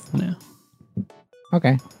work with now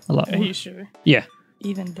Okay. a lot Are more. you sure? Yeah,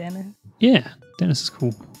 Even Dennis? yeah. Dennis is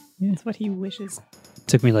cool. That's what he wishes.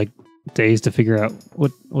 Took me like days to figure out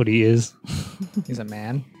what he is. He's a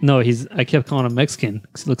man. No, I kept calling him Mexican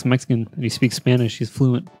because he looks Mexican and he speaks Spanish. He's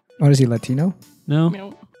fluent. What is he, Latino? No, You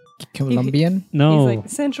know, Colombian? no. He's like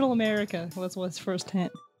Central America was his first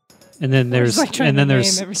hint. And then Or just, there's like, trying to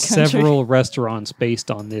there's name every country. several restaurants based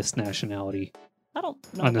on this nationality, I don't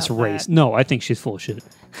know on this about race. that. No, I think she's full of shit.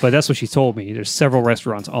 But that's what she told me. There's several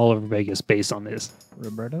restaurants all over Vegas based on this.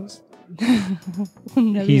 Roberto's?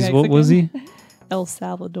 Maybe He's what was he? Mexican? El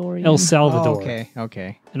Salvadorian. El Salvador. Oh, okay.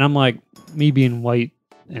 Okay. And I'm like, me being white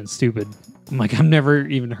and stupid, I'm like, I've never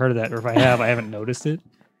even heard of that. Or if I have, I haven't noticed it.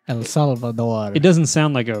 El Salvador. It doesn't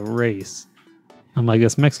sound like a race. I'm like,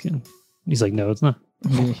 that's Mexican. He's like, no, it's not.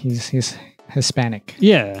 He's Hispanic.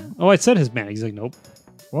 Yeah. Oh, I said Hispanic. He's like, nope.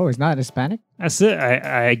 Whoa, he's not Hispanic? I said,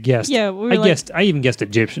 I guessed. Yeah, we were I like, guessed. I even guessed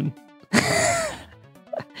Egyptian.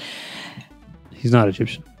 He's not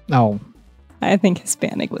Egyptian. No. I think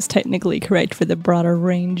Hispanic was technically correct for the broader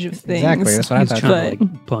range of things. Exactly. That's what I He's thought. trying But-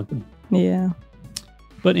 to like punk him. Yeah.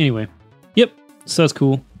 But anyway, yep. So that's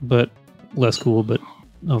cool, but less cool. But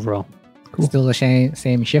overall, cool. Still the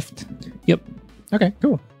same shift? Yep. Okay,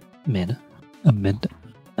 cool. Amanda.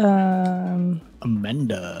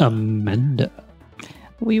 Amanda.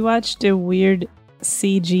 We watched a weird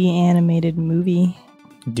CG animated movie.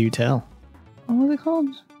 Do tell. What was it called?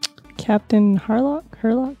 Captain Harlock?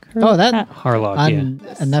 Oh, that- Ha- Harlock. On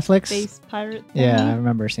Netflix? Space pirate. Yeah, I thingy?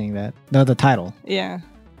 remember seeing that. No, the title. Yeah.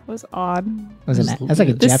 It was odd. That's like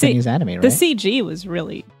a The C- Japanese anime, right? The CG was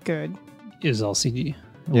really good. It is all CG. It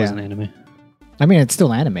Yeah. wasn't anime. I mean, it's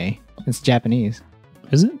still anime. It's Japanese.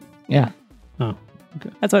 Is it? Yeah.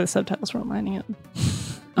 That's why the subtitles weren't lining up.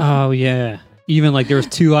 Oh yeah. Even like there was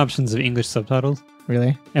 2 options of English subtitles,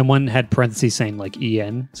 Really? and one had parentheses saying like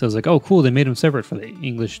EN. So I was like, oh cool, they made them separate for the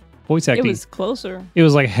English voice acting. It was closer. It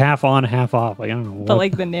was like half on, half off. Like I don't know. But what-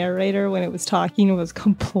 like the narrator, when it was talking, was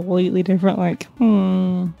completely different. Like,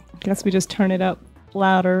 guess we just turn it up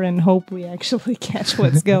louder and hope we actually catch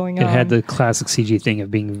what's going it on. had the classic CG thing of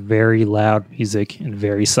being very loud music and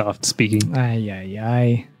very soft speaking.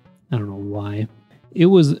 Ay. I don't know why. It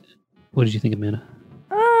was. What did you think, Amanda?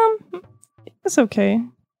 It was okay.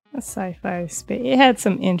 A sci-fi space. It had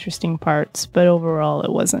some interesting parts, but overall,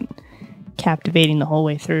 it wasn't captivating the whole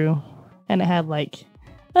way through. And it had like,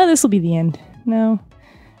 oh, this will be the end. No.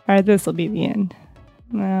 All right, this will be the end.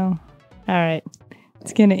 No. All right,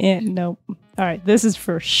 it's gonna end. Nope. All right, this is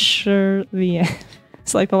for sure the end.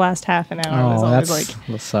 It's like the last half an hour was always like,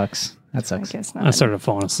 that sucks. That I sucks. guess not. I started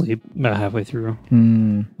falling asleep about halfway through.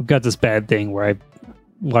 Hmm. I've got this bad thing where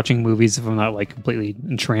watching movies if I'm not like completely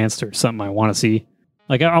entranced or something I want to see.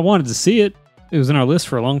 Like I wanted to see it. It was in our list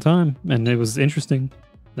for a long time and it was interesting.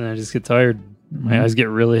 Then I just get tired. My eyes get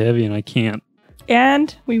really heavy and I can't.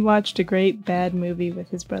 And we watched a great bad movie with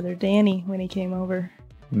his brother Danny when he came over.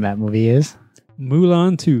 That movie is.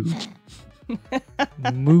 Mulan 2.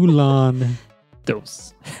 Mulan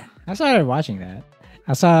Dos. I started watching that.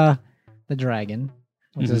 I saw The Dragon,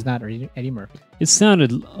 which is not Eddie Murphy. It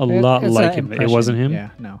sounded a lot It's like an him. It impression. wasn't him? Yeah,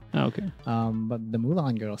 no. Oh, okay. But the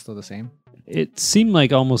Mulan girl is still the same. It seemed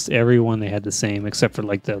like almost everyone they had the same except for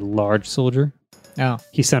like the large soldier. Oh.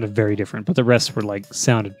 He sounded very different, but the rest were like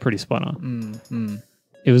sounded pretty spot on. Mm.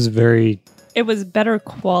 It was very. It was better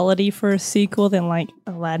quality for a sequel than like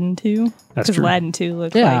Aladdin 2. That's Because true. Aladdin 2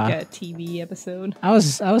 looked Yeah. like a TV episode. I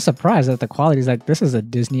was surprised that the quality is like, this is a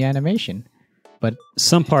Disney animation. But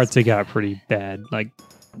Some parts it got pretty bad. Like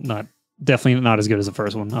definitely not as good as the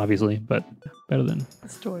first one, obviously, but better than. The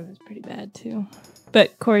story was pretty bad too.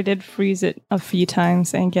 But Corey did freeze it a few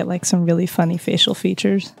times and get like some really funny facial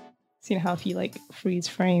features. So you know how if you like freeze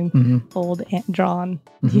frame old and drawn,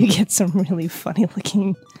 you get some really funny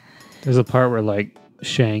looking. There's a part where like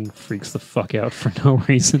Shang freaks the fuck out for no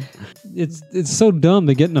reason. It's so dumb.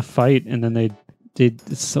 They get in a fight and then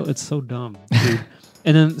it's so dumb, dude.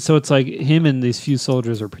 And then so it's like him and these few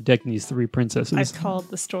soldiers are protecting these three princesses. I called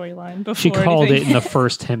the storyline before. She called it anything. in the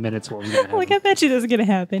first 10 minutes what was going to happen. Like, I bet you this is gonna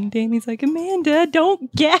happen. Danny's like, Amanda,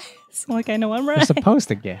 don't guess. I'm like, I know I'm you're right. supposed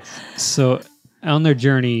to guess. So on their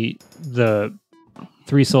journey, the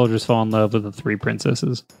three soldiers fall in love with the three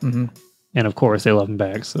princesses. Mm-hmm. And of course, they love him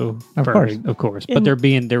back. So Of perfect, of course. But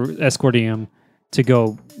they're escorting him to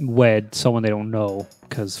go wed someone they don't know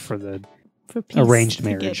because for the For peace, arranged to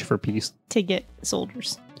marriage get- for peace. to get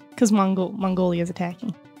soldiers because Mongolia is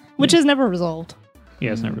attacking, which is never resolved.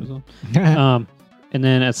 Yeah, it's never resolved. And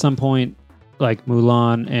then at some point, like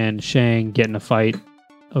Mulan and Shang get in a fight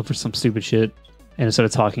over some stupid shit, and instead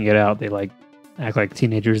of talking it out, they like act like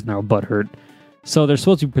teenagers and they're all butthurt. So they're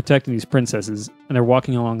supposed to be protecting these princesses, and they're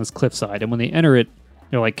walking along this cliffside. And when they enter it,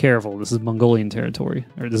 they're like, "Careful! This is Mongolian territory,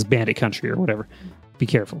 or this is bandit country, or whatever. Be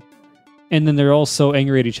careful." And then they're all so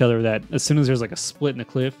angry at each other that as soon as there's like a split in the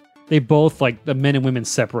cliff, they both like the men and women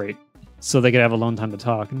separate so they could have alone time to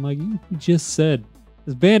talk. And I'm like, you just said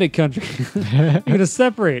this bandit country, you're gonna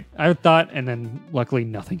separate. I thought, and then luckily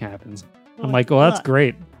nothing happens. I'm like, well, that's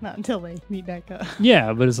great. Not until they meet back up.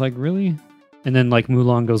 Yeah, but it's like, really? And then like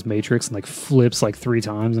Mulan goes Matrix and like flips like 3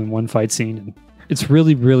 times in one fight scene. And it's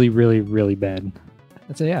really, really, really, really bad.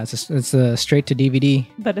 It's a straight to DVD.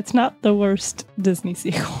 But it's not the worst Disney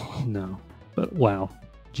sequel. No, but wow.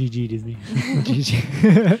 GG Disney.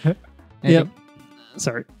 GG. Yep.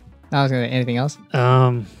 Sorry. I was gonna. Anything else?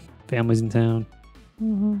 Family's in town.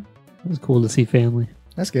 Mm-hmm. It was cool to see family.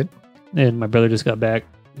 That's good. And my brother just got back.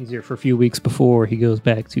 He's here for a few weeks before he goes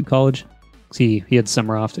back to college. He had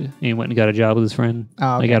summer off and he went and got a job with his friend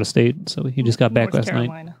Oh, like out of state. So he just got back North last night.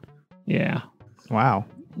 Carolina. Yeah. Wow.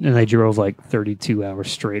 And they drove like 32 hours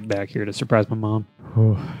straight back here to surprise my mom.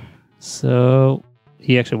 So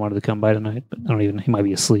he actually wanted to come by tonight, but he might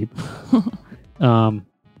be asleep. Yeah,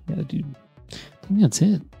 dude. I think that's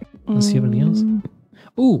it. Let's see if anything else.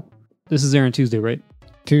 Ooh, this is airing Tuesday, right?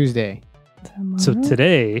 Tuesday. So Tomorrow?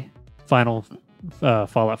 today, final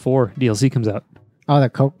Fallout 4 DLC comes out. Oh,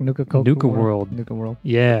 the Nuka World. Nuka World.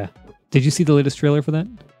 Yeah. Did you see the latest trailer for that?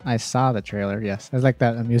 I saw the trailer. Yes, it's like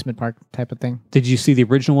that amusement park type of thing. Did you see the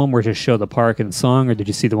original one where it just showed the park and the song, or did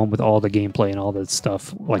you see the one with all the gameplay and all the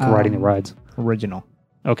stuff, like riding the rides? Original.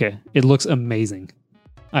 Okay. It looks amazing.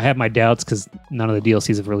 I have my doubts because none of the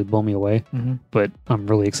DLCs have really blown me away, but I'm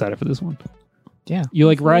really excited for this one. Yeah. You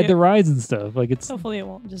like Hopefully ride it- the rides and stuff. Like it's, Hopefully it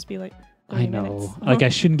won't just be like 3 I know. minutes. Like I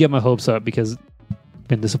shouldn't get my hopes up because I've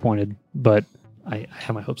been disappointed, but I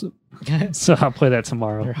have my hopes up. So I'll play that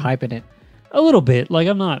tomorrow. You're hyping it. A little bit. Like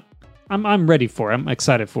I'm ready for it. I'm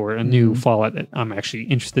excited for a new Fallout that I'm actually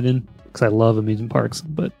interested in because I love amusement parks,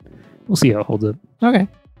 but we'll see how it holds up. Okay.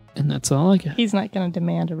 And that's all I got. He's not going to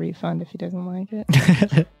demand a refund if he doesn't like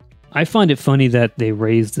it. I find it funny that they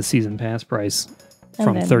raised the season pass price And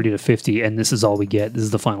from then- 30 to 50 and this is all we get. This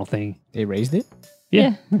is the final thing. They raised it.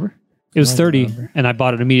 Yeah. Remember? It was I 30 remember. and I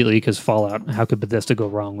bought it immediately because Fallout. How could Bethesda go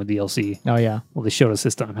wrong with DLC? Oh yeah. Well, they showed us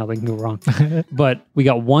this time how they can go wrong. But we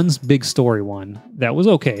got one big story one that was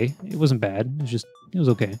okay. It wasn't bad. It was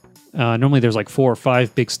okay. Normally there's like 4 or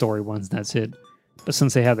 5 big story ones. And that's it. But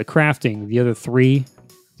since they have the crafting, the other 3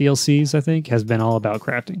 DLCs I think has been all about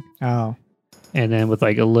crafting. Oh. And then with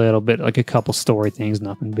like a little bit, like a couple story things,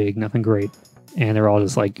 nothing big, nothing great. and they're all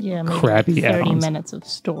just like Yeah, maybe crappy like 30 add-ons. minutes of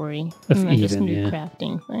story. If And then just even, new yeah.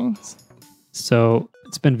 crafting things. So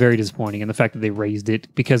it's been very disappointing, and the fact that they raised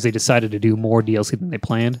it because they decided to do more DLC than they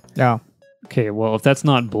planned. Yeah. Okay, well, if that's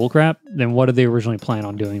not bullcrap, then what did they originally plan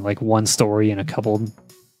on doing? Like one story and a couple.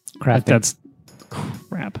 Crafting. That's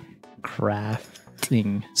crap.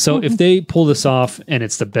 Crafting. So if they pull this off and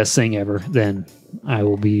it's the best thing ever, then I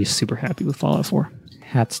will be super happy with Fallout 4.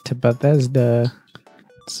 Hats to Bethesda.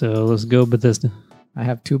 So let's go Bethesda. I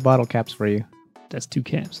have 2 bottle caps for you. That's 2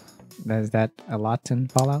 caps. Is that a lot in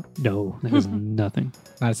Fallout? No, that is nothing.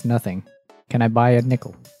 That's nothing. Can I buy a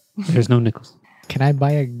nickel? There's no nickels. Can I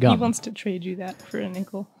buy a He gum? wants to trade you that for a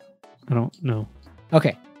nickel. I don't know.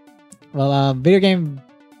 Okay. Well, Video Game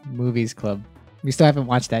Movies Club. We still haven't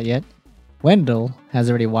watched that yet. Wendell has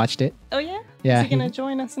already watched it. Oh, yeah? Yeah, Is he going to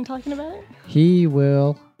join us in talking about it? he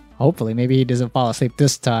will. Hopefully, maybe he doesn't fall asleep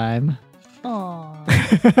this time. Oh,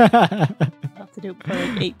 have to do it for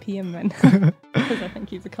like 8 p.m. then. Because I think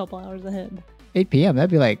he's a couple hours ahead. 8 p.m. That'd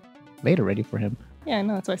be like late already for him. Yeah, I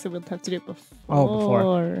know. That's why I said we'll have to do it before. Oh,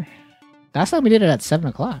 before. Last time we did it at 7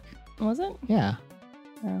 o'clock. Was it? Yeah.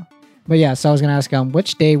 Oh. But yeah, so I was gonna ask,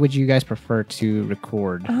 which day would you guys prefer to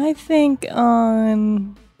record? I think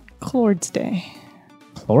on Clord's Day.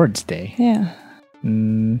 Lord's Day. Yeah.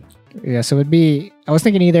 Yeah, so it'd be. I was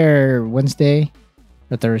thinking either Wednesday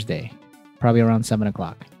or Thursday, probably around 7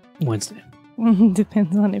 o'clock. Wednesday.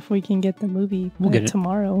 Depends on if we can get the movie We'll get it.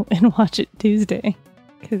 tomorrow and watch it Tuesday.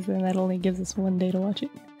 Because then that only gives us one day to watch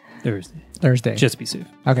it. Thursday. Thursday. Just be safe.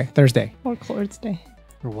 Okay, Thursday. Or Clord's Day.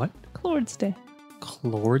 Or what? Clord's Day.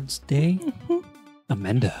 Clord's Day?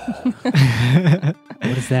 Amanda.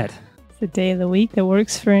 What is that? It's the day of the week that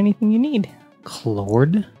works for anything you need.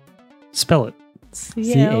 Clord? Spell it.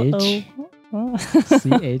 C-L-O. Oh.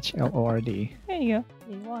 CHLORD. There you go.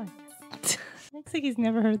 A-Y. Looks like he's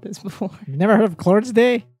never heard this before. You've never heard of Clord's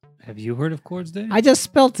Day? Have you heard of Clord's Day? I just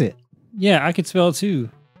spelt it. Yeah, I could spell it too.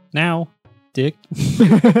 Now, dick.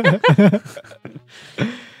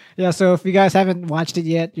 Yeah, so if you guys haven't watched it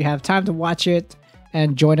yet, you have time to watch it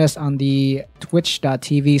and join us on the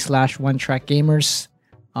twitch.tv/OneTrackGamers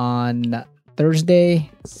on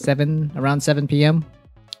Thursday, around 7 p.m.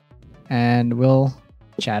 And we'll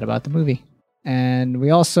chat about the movie. And I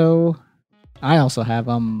also have,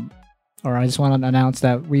 I just want to announce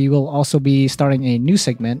that we will also be starting a new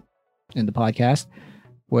segment in the podcast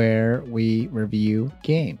where we review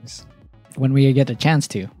games when we get a chance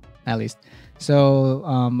to, at least. So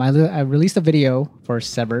I released a video for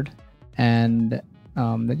Severed, and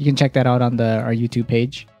you can check that out on our YouTube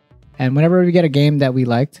page. And whenever we get a game that we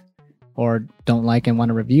liked or don't like and want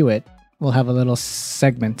to review it, we'll have a little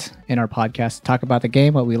segment in our podcast to talk about the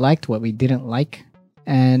game, what we liked, what we didn't like,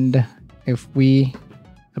 and if we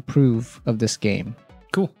approve of this game.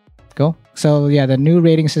 Cool. So yeah, the new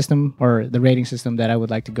rating system, or the rating system that I would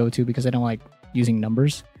like to go to, because I don't like using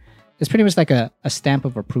numbers, it's pretty much like a stamp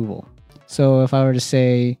of approval. So if I were to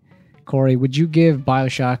say, Corey, would you give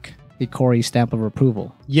BioShock the Corey stamp of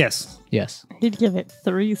approval? Yes. Yes. He'd give it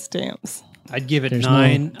 3 stamps. I'd give it There's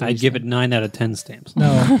 9. no I'd give it 9 out of 10 stamps.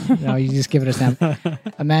 No, you just give it a stamp.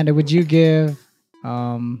 Amanda, would you give?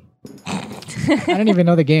 I don't even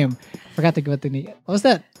know the game. Forgot to give it the name. What was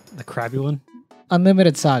that? The crabby one?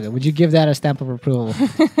 Unlimited Saga. Would you give that a stamp of approval?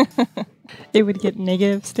 It would get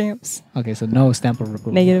negative stamps. Okay, so no stamp of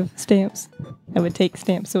approval. Negative stamps. I would take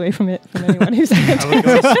stamps away from it from anyone who's I would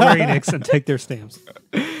go to Square Enix and take their stamps.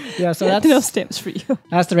 Yeah, so no stamps for you.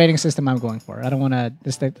 that's the rating system I'm going for. I don't want to.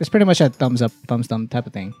 It's pretty much a thumbs up, thumbs down type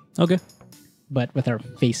of thing, Okay. but with our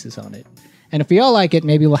faces on it. And if we all like it,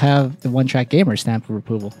 maybe we'll have the One Track Gamer stamp of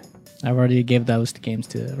approval. I've already gave those games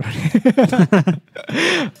to.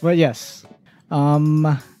 But yes,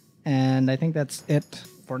 and I think that's it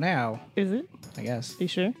for now. Is it? I guess Are you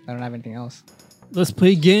sure? I don't have anything else. Let's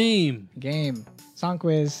play game. Game, song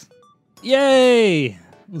quiz. Yay!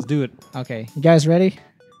 Let's do it. Okay, you guys ready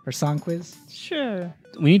for song quiz? Sure.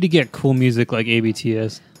 We need to get cool music like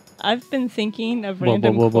ABTS. I've been thinking of Whoa,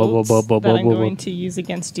 random whoa, whoa, whoa, quotes whoa, whoa, that I'm whoa, whoa. going to use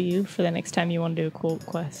against you for the next time you want to do a quote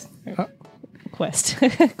quest. Quest.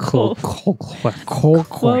 Cool, Quote. cool, quest. Cold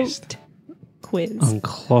quest. Quote quiz. On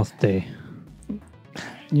cloth day.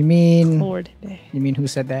 You mean Lord Day. who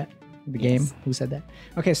said that? The game? Yes. Who said that?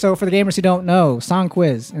 Okay, so for the gamers who don't know, song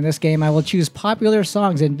quiz. In this game, I will choose popular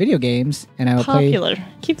songs in video games, and I will Popular.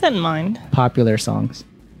 Keep that in mind. play popular songs.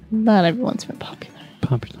 Not everyone's been popular.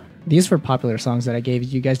 Popular. These were popular songs that I gave you.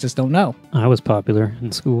 You guys just don't know. I was popular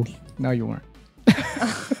in school. No, you weren't.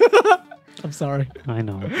 I'm sorry. I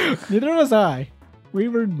know. Neither was I. We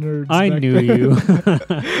were nerds. I back knew then.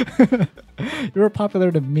 you. You were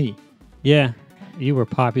popular to me. Yeah. You were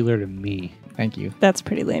popular to me. Thank you. That's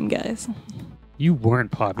pretty lame, guys. You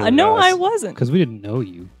weren't popular. No, I wasn't. Because we didn't know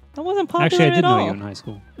you. I wasn't popular Actually, I did at all. know you in high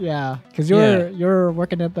school. Yeah, because Yeah. you're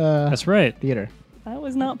working at the That's right. theater. I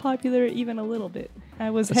was not popular even a little bit. I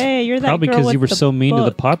was, That's hey, you're that Probably girl because with you were the so mean to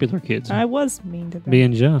the book. popular kids. I was mean to them. Me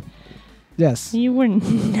and John. Yes. You were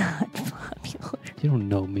not popular. You don't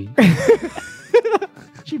know me.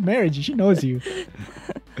 She married you. She knows you.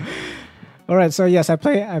 All right. So yes,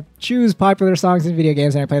 I choose popular songs in video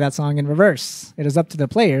games, and I play that song in reverse. It is up to the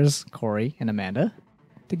players, Corey and Amanda,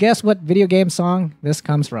 to guess what video game song this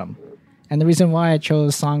comes from. And the reason why I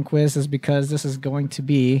chose Song Quiz is because this is going to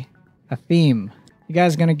be a theme. You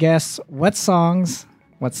guys are gonna guess what songs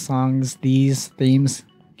these themes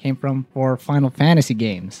came from for Final Fantasy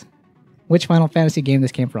games. Which Final Fantasy game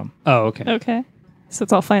this came from? Oh, okay. Okay. So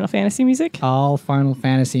it's all Final Fantasy music? All Final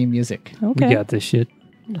Fantasy music. Okay. We got this shit.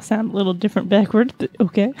 It'll sound a little different backward, but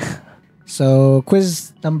okay. So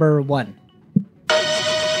quiz number 1.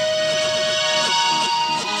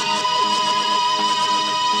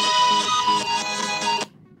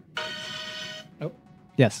 Oh.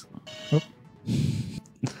 Yes. Oh.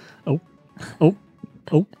 Oh. Oh.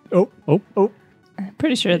 Oh. Oh. Oh. Oh. I'm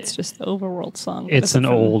pretty sure it's just the overworld song. but It's is it an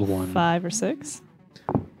from old one. 5 or 6?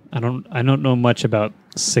 I don't know much about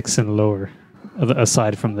 6 and lower,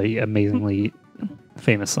 aside from the amazingly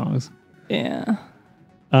famous songs. Yeah.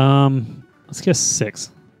 Let's guess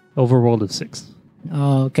 6. Overworld of 6.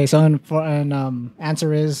 Oh, okay. So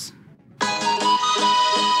answer is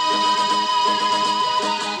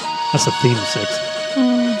That's the theme of 6.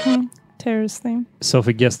 Mm-hmm. Terror's theme. So if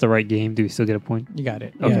we guess the right game, do we still get a point? you got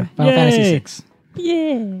it. Okay. Yeah. Final Fantasy Yay. 6.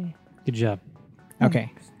 Yeah. Good job.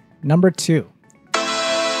 Okay. Number 2.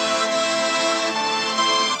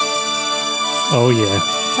 Oh yeah.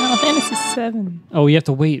 Final Fantasy 7. Oh, you have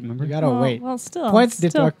to wait. Remember? You gotta wait. Well, still. Points still-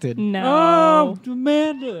 deducted. No.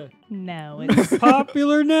 Amanda. No, it's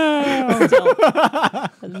Popular now. still.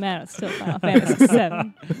 Doesn't matter. It's still Final Fantasy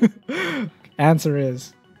 7. Answer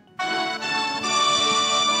is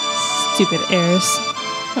Stupid heirs.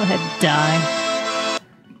 Go ahead, die.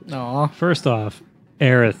 no. First off,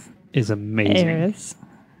 Aerith is amazing. Heirs.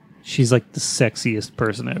 She's like the sexiest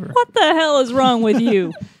person ever. What the hell is wrong with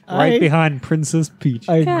you? Right behind Princess Peach.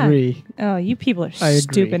 I God. agree. Oh, you people are I agree.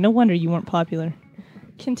 stupid. No wonder you weren't popular.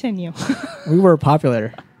 Continue. We were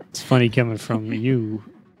popular. It's funny coming from you,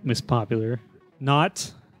 Miss Popular.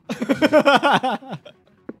 Not.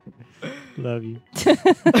 Love you.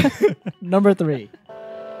 Number 3.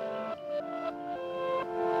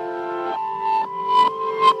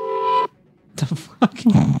 The fuck?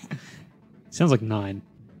 Sounds like 9.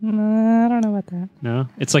 No, I don't know about that. No,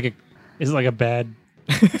 it's like a bad.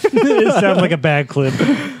 It sounds like a bad clip. Do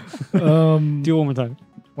it one more time.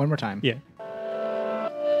 One more time. Yeah.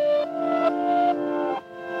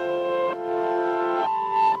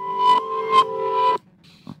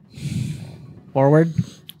 Forward.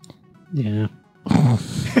 Yeah.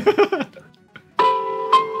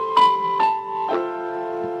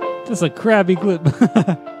 That's a crabby clip.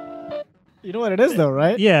 You know what it is, though,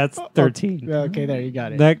 right? Yeah, it's 13. Oh, okay, there you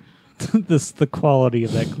got it. That the quality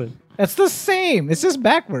of that clip. It's the same. It's just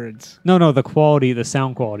backwards. No, the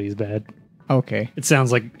sound quality is bad. Okay. It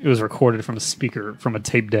sounds like it was recorded from a speaker from a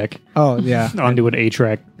tape deck Oh yeah. onto an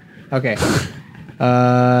 8-track. Okay.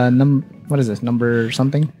 What is this? Number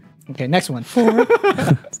something? Okay, next one. 4.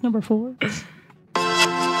 It's number 4. Final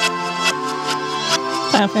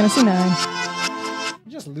Fantasy 9.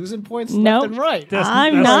 You're just losing points Nope. left and right.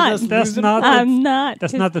 I'm not. That's not. I'm not.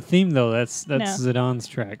 That's 'cause- not the theme though. That's No. Zidon's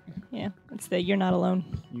track. Yeah, it's the You're Not Alone.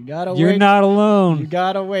 You gotta You're wait. not You alone,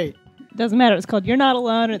 gotta wait. Doesn't matter. It's called You're Not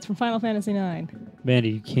Alone, and it's from Final Fantasy 9. Mandy.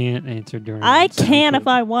 You can't answer during. I the sound can clip. if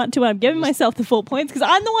I want to. I'm giving myself the full points because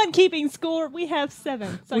I'm the one keeping score. We have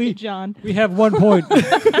 7. Suck We- it, John. We have 1 point.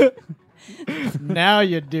 Now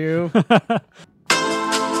you do. I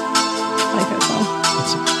like that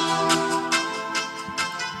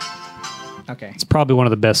song. Okay. It's probably one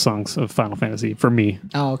of the best songs of Final Fantasy for me.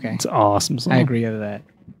 Oh, okay. It's an awesome song. I agree with that.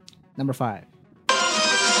 Number 5.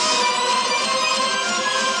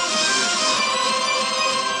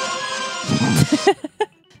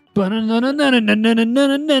 I don't know.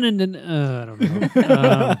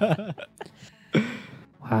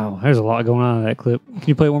 Wow, there's a lot going on in that clip. Can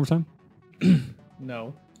you play it one more time,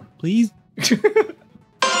 No. please?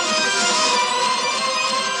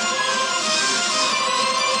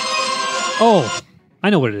 Oh, I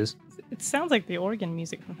know what it is. It sounds like the organ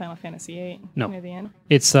music from Final Fantasy 8. No. Near the end.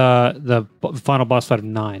 It's the final boss fight of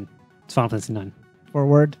 9. It's Final Fantasy 9.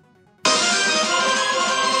 Forward.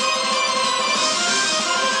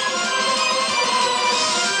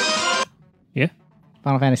 Yeah.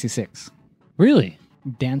 Final Fantasy 6. Really?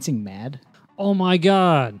 Dancing Mad. Oh my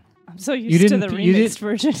god. I'm so You used to the didn't- you remixed did-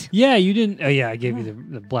 version. Yeah, you didn't. Oh yeah, I gave you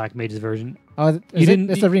the Black Mages version. Oh, You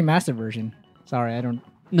didn't- It's the remastered version. Sorry, I don't.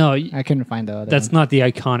 No, I couldn't find the other. that's one. not the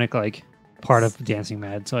iconic like part of Dancing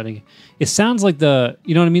Mad. So I think it sounds like you know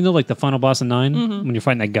what I mean though, like the final boss of 9 Mhm. when you're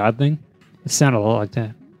fighting that god thing. It sounded a lot like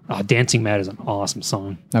that. Oh, Dancing Mad is an awesome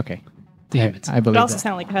song. Okay. Damn it. I It believe also that.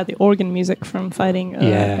 sounded like it had the organ music from fighting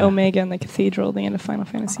Yeah. Omega in the cathedral at the end of Final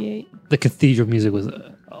Fantasy VIII. The cathedral music was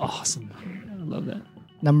awesome. I love that.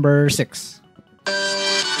 Number 6.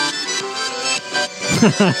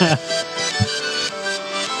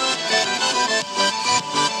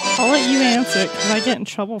 I'll let you answer it because I get in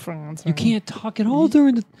trouble for answering. You can't talk at all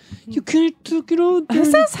during the. You can't talk at all. Who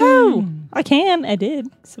says who? I can. I did.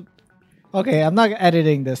 So, Okay, I'm not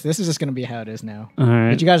editing this. This is just gonna be how it is now. All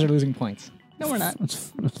right. But you guys are losing points. no, we're not. That's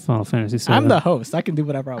Final Fantasy VII. I'm the host. I can do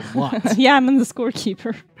whatever I want. Yeah, I'm in the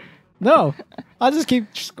scorekeeper. No, I'll just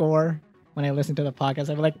keep score when I listen to the podcast.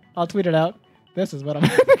 I'll be like, I'll tweet it out. This is what I'm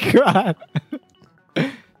God.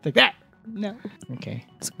 Take that. No. Okay.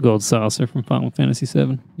 It's Gold Saucer from Final Fantasy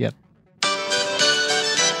VII. Yep.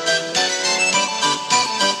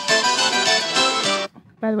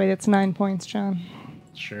 By the way, that's 9 points, John.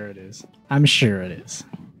 Sure it is. I'm sure it is.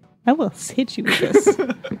 I will hit you with this.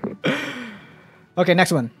 Okay,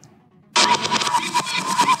 next one.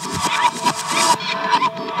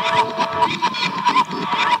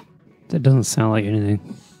 That doesn't sound like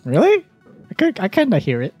anything. Really? I kind of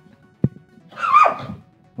hear it.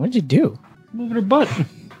 What'd you do? Moving her butt.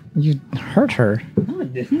 You hurt her. No, I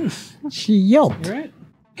didn't. She yelped. You right?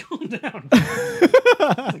 Calm down.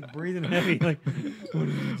 Like breathing heavy. Like, what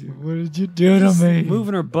did you do? What did you do to me?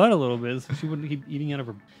 Moving her butt a little bit so she wouldn't keep eating out of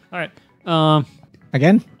her. All right.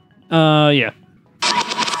 Again? Yeah.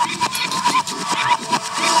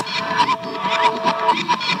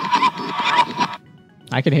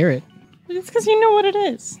 I can hear it. It's because you know what it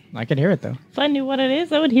is. I can hear it though. If I knew what it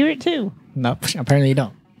is, I would hear it too. No, apparently you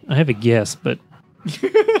don't. I have a guess, but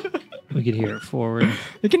we could hear it forward.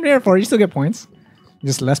 You can hear it for you still get points.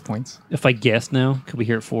 Just less points. If I guess now, could we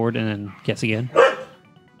hear it forward and then guess again?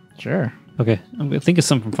 Sure. Okay. I'm going to think of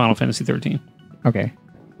something from Final Fantasy 13. Okay.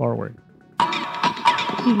 Forward.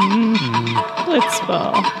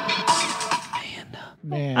 Blitzball.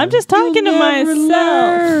 Man. I'm just talking to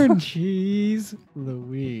myself. Jeez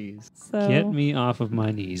Louise. So, Get me off of my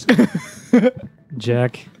knees.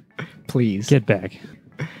 Jack, Please. get back.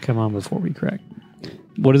 Come on before we crack.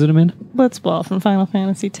 What is it, Amanda? Blitzball from Final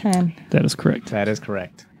Fantasy X. That is correct. That is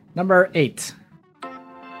correct. Number 8.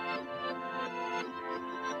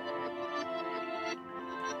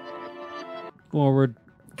 Forward.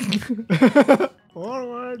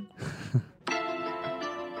 Forward.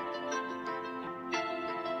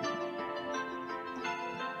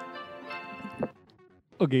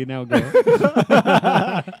 Okay, now go.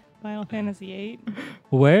 Final Fantasy VIII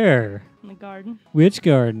Where? in the garden. Which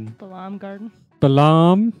garden? Balam Garden.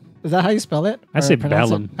 Balam? Is that how you spell it? I Or say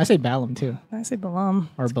pronounce it? Balam. I say Balam too. I say Balam.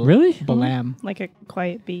 Or Really? Balam. Like a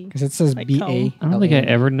quiet bee. Because it says Like B-A. comb. I don't think I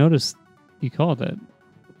ever noticed you call it that.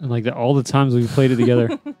 And like all the times we've played it together.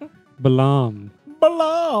 Balam.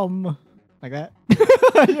 Balam. Like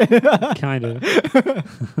that? Kind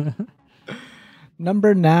of.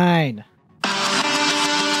 Number 9.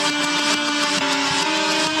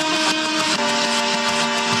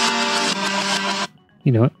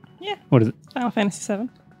 You know it? Yeah. What is it? Final Fantasy VII.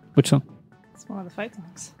 Which song? It's one of the fight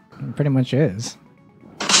songs. It pretty much is.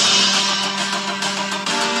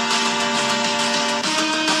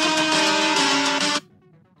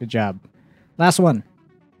 Good job. Last one.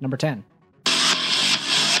 Number 10.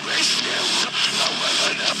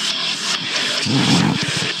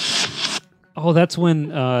 Oh, that's when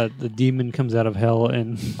the demon comes out of hell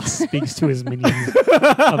and speaks to his minions of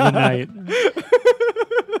the night.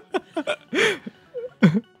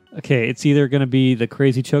 Okay, it's either going to be the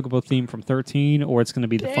crazy Chocobo theme from 13 or it's going to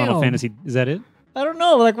be the Final Damn. Fantasy. Is that it? I don't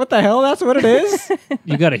know. Like, what the hell? That's what it is?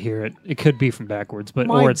 You got to hear it. It could be from backwards, but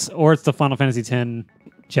My- or it's the Final Fantasy X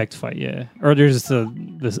checked fight, yeah. Or there's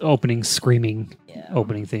this opening screaming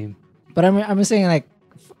opening theme. But I'm saying, like,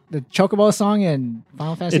 the Chocobo song in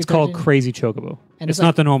Final Fantasy It's called 13, Crazy Chocobo. And It's it's not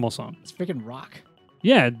like- the normal song. It's freaking rock.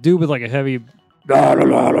 Yeah, dude with like a heavy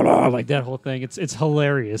like that whole thing. It's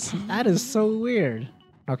hilarious. That is so weird.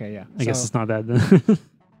 Okay, yeah. I guess So- it's not that then.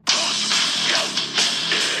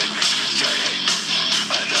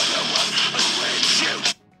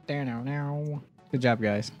 There now. Good job,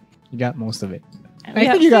 guys. You got most of it. And I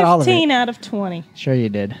think you got all of it. 15 out of 20. Sure you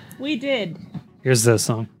did. We did. Here's the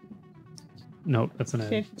song. No, that's an A.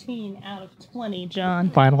 15 out of 20,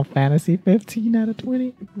 John. Final Fantasy 15 out of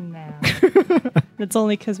 20. No. That's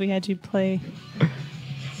only because we had you play.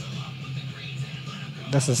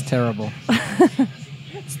 This is terrible.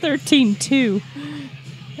 It's 13 too.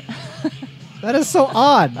 That is so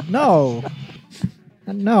odd. No.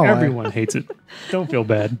 No. Everyone hates it. Don't feel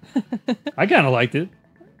bad. I kind of liked it.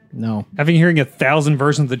 No. Having hearing 1,000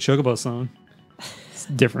 versions of the Chocobo song, it's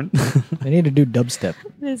different. They need to do dubstep.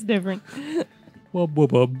 It's different. Wub, wub,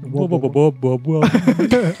 wub, wub, wub, wub, wub, wub,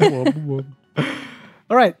 wub, wub.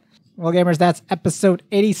 All right. Well, gamers, that's episode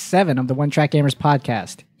 87 of the One Track Gamers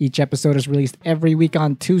podcast. Each episode is released every week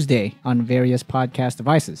on Tuesday on various podcast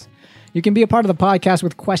devices. You can be a part of the podcast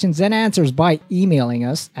with questions and answers by emailing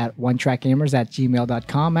us at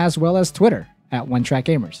onetrackgamers@gmail.com as well as Twitter at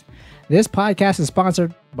onetrackgamers. This podcast is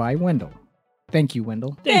sponsored by Wendell. Thank you,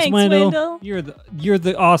 Wendell, Thanks, Wendell. You're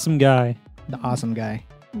the awesome guy. the awesome guy.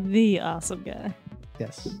 The awesome guy.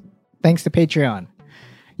 Yes. Thanks to Patreon.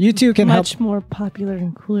 You too can help. Much more popular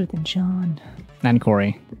and cooler than John. And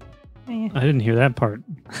Corey. Eh. I didn't hear that part.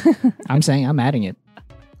 I'm saying I'm adding it.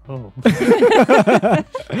 Oh.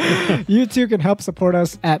 You too can help support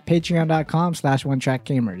us at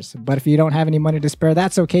patreon.com/onetrackgamers. But if you don't have any money to spare,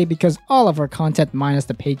 that's okay because all of our content minus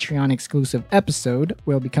the Patreon exclusive episode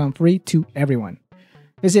will become free to everyone.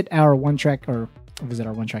 Visit our One Track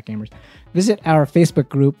Gamers. Visit our Facebook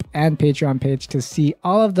group and Patreon page to see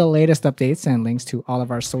all of the latest updates and links to all of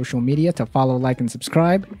our social media to follow, like, and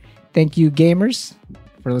subscribe. Thank you, gamers,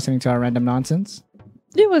 for listening to our random nonsense.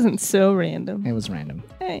 It wasn't so random. It was random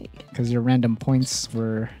Hey, because your random points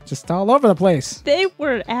were just all over the place. they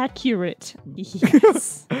were accurate.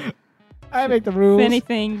 Yes. I make the rules. If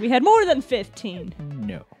anything, we had more than 15.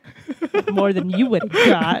 No. More than you would have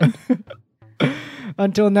got.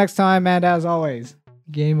 Until next time, and as always,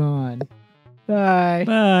 game on. Bye.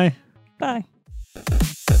 Bye. Bye.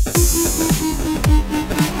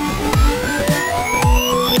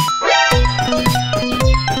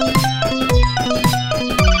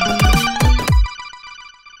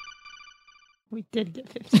 We did get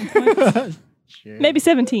 15 points. Sure. Maybe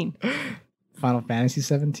 17. Final Fantasy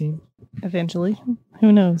 17. Eventually.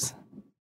 Who knows?